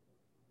Palermo.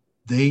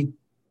 They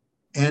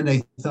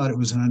thought it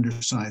was an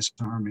undersized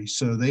army,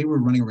 so they were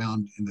running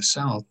around in the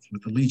south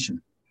with the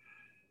Legion.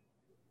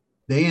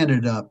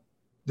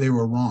 They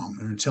were wrong.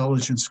 Their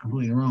intelligence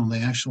completely wrong.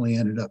 They actually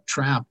ended up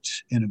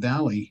trapped in a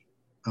valley,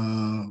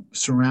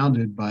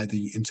 surrounded by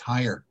the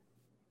entire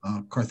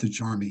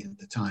Carthage army at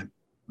the time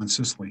on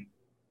Sicily.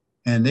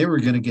 And they were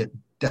going to get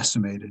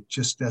decimated,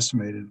 just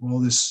decimated. Well,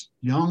 this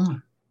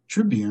young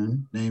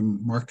tribune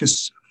named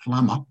Marcus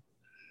Flamma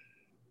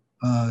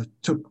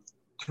took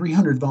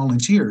 300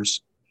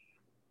 volunteers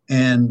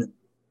and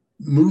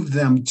moved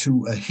them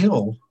to a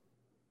hill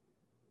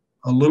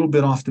a little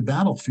bit off the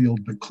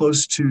battlefield, but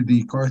close to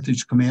the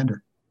Carthage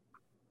commander.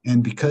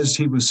 And because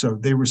they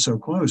were so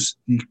close,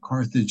 the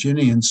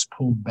Carthaginians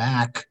pulled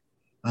back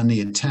on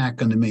the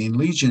attack on the main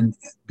legion,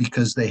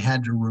 because they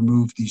had to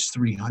remove these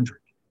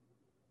 300.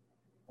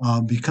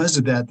 Because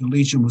of that, the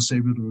legion was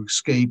able to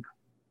escape.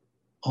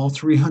 All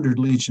 300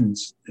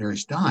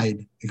 legionaries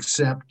died,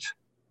 except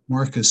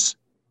Marcus,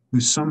 who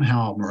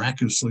somehow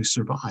miraculously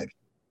survived.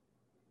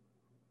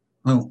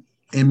 Well,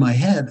 in my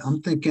head,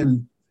 I'm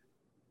thinking,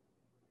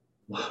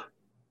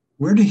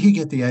 where did he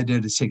get the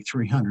idea to take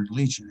 300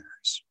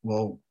 legionaries?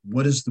 Well,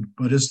 what is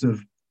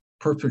the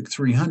perfect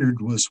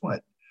 300 was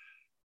what?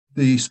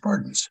 The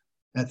Spartans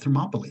at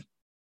Thermopylae.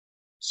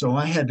 So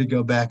I had to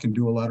go back and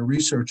do a lot of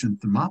research in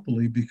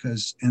Thermopylae,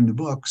 because in the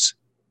books,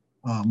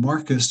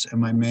 Marcus and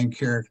my main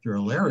character,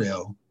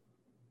 Ilario,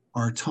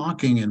 are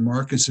talking, and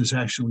Marcus is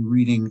actually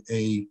reading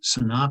a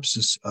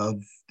synopsis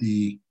of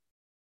the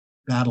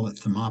battle at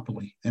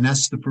Thermopylae. And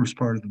that's the first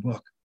part of the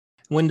book.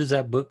 When does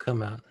that book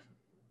come out?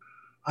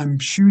 I'm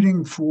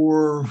shooting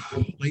for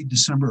late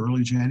December,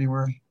 early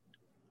January.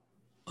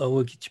 Oh,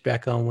 we'll get you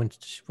back on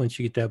once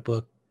you get that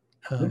book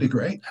That'd be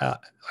great.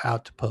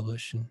 out to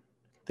publish. And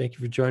thank you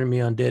for joining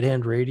me on Dead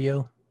Hand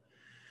Radio.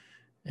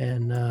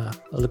 And I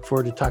look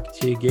forward to talking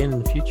to you again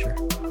in the future.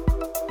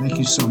 Thank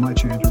you so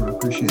much, Andrew. I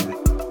appreciate it.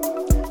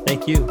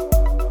 Thank you.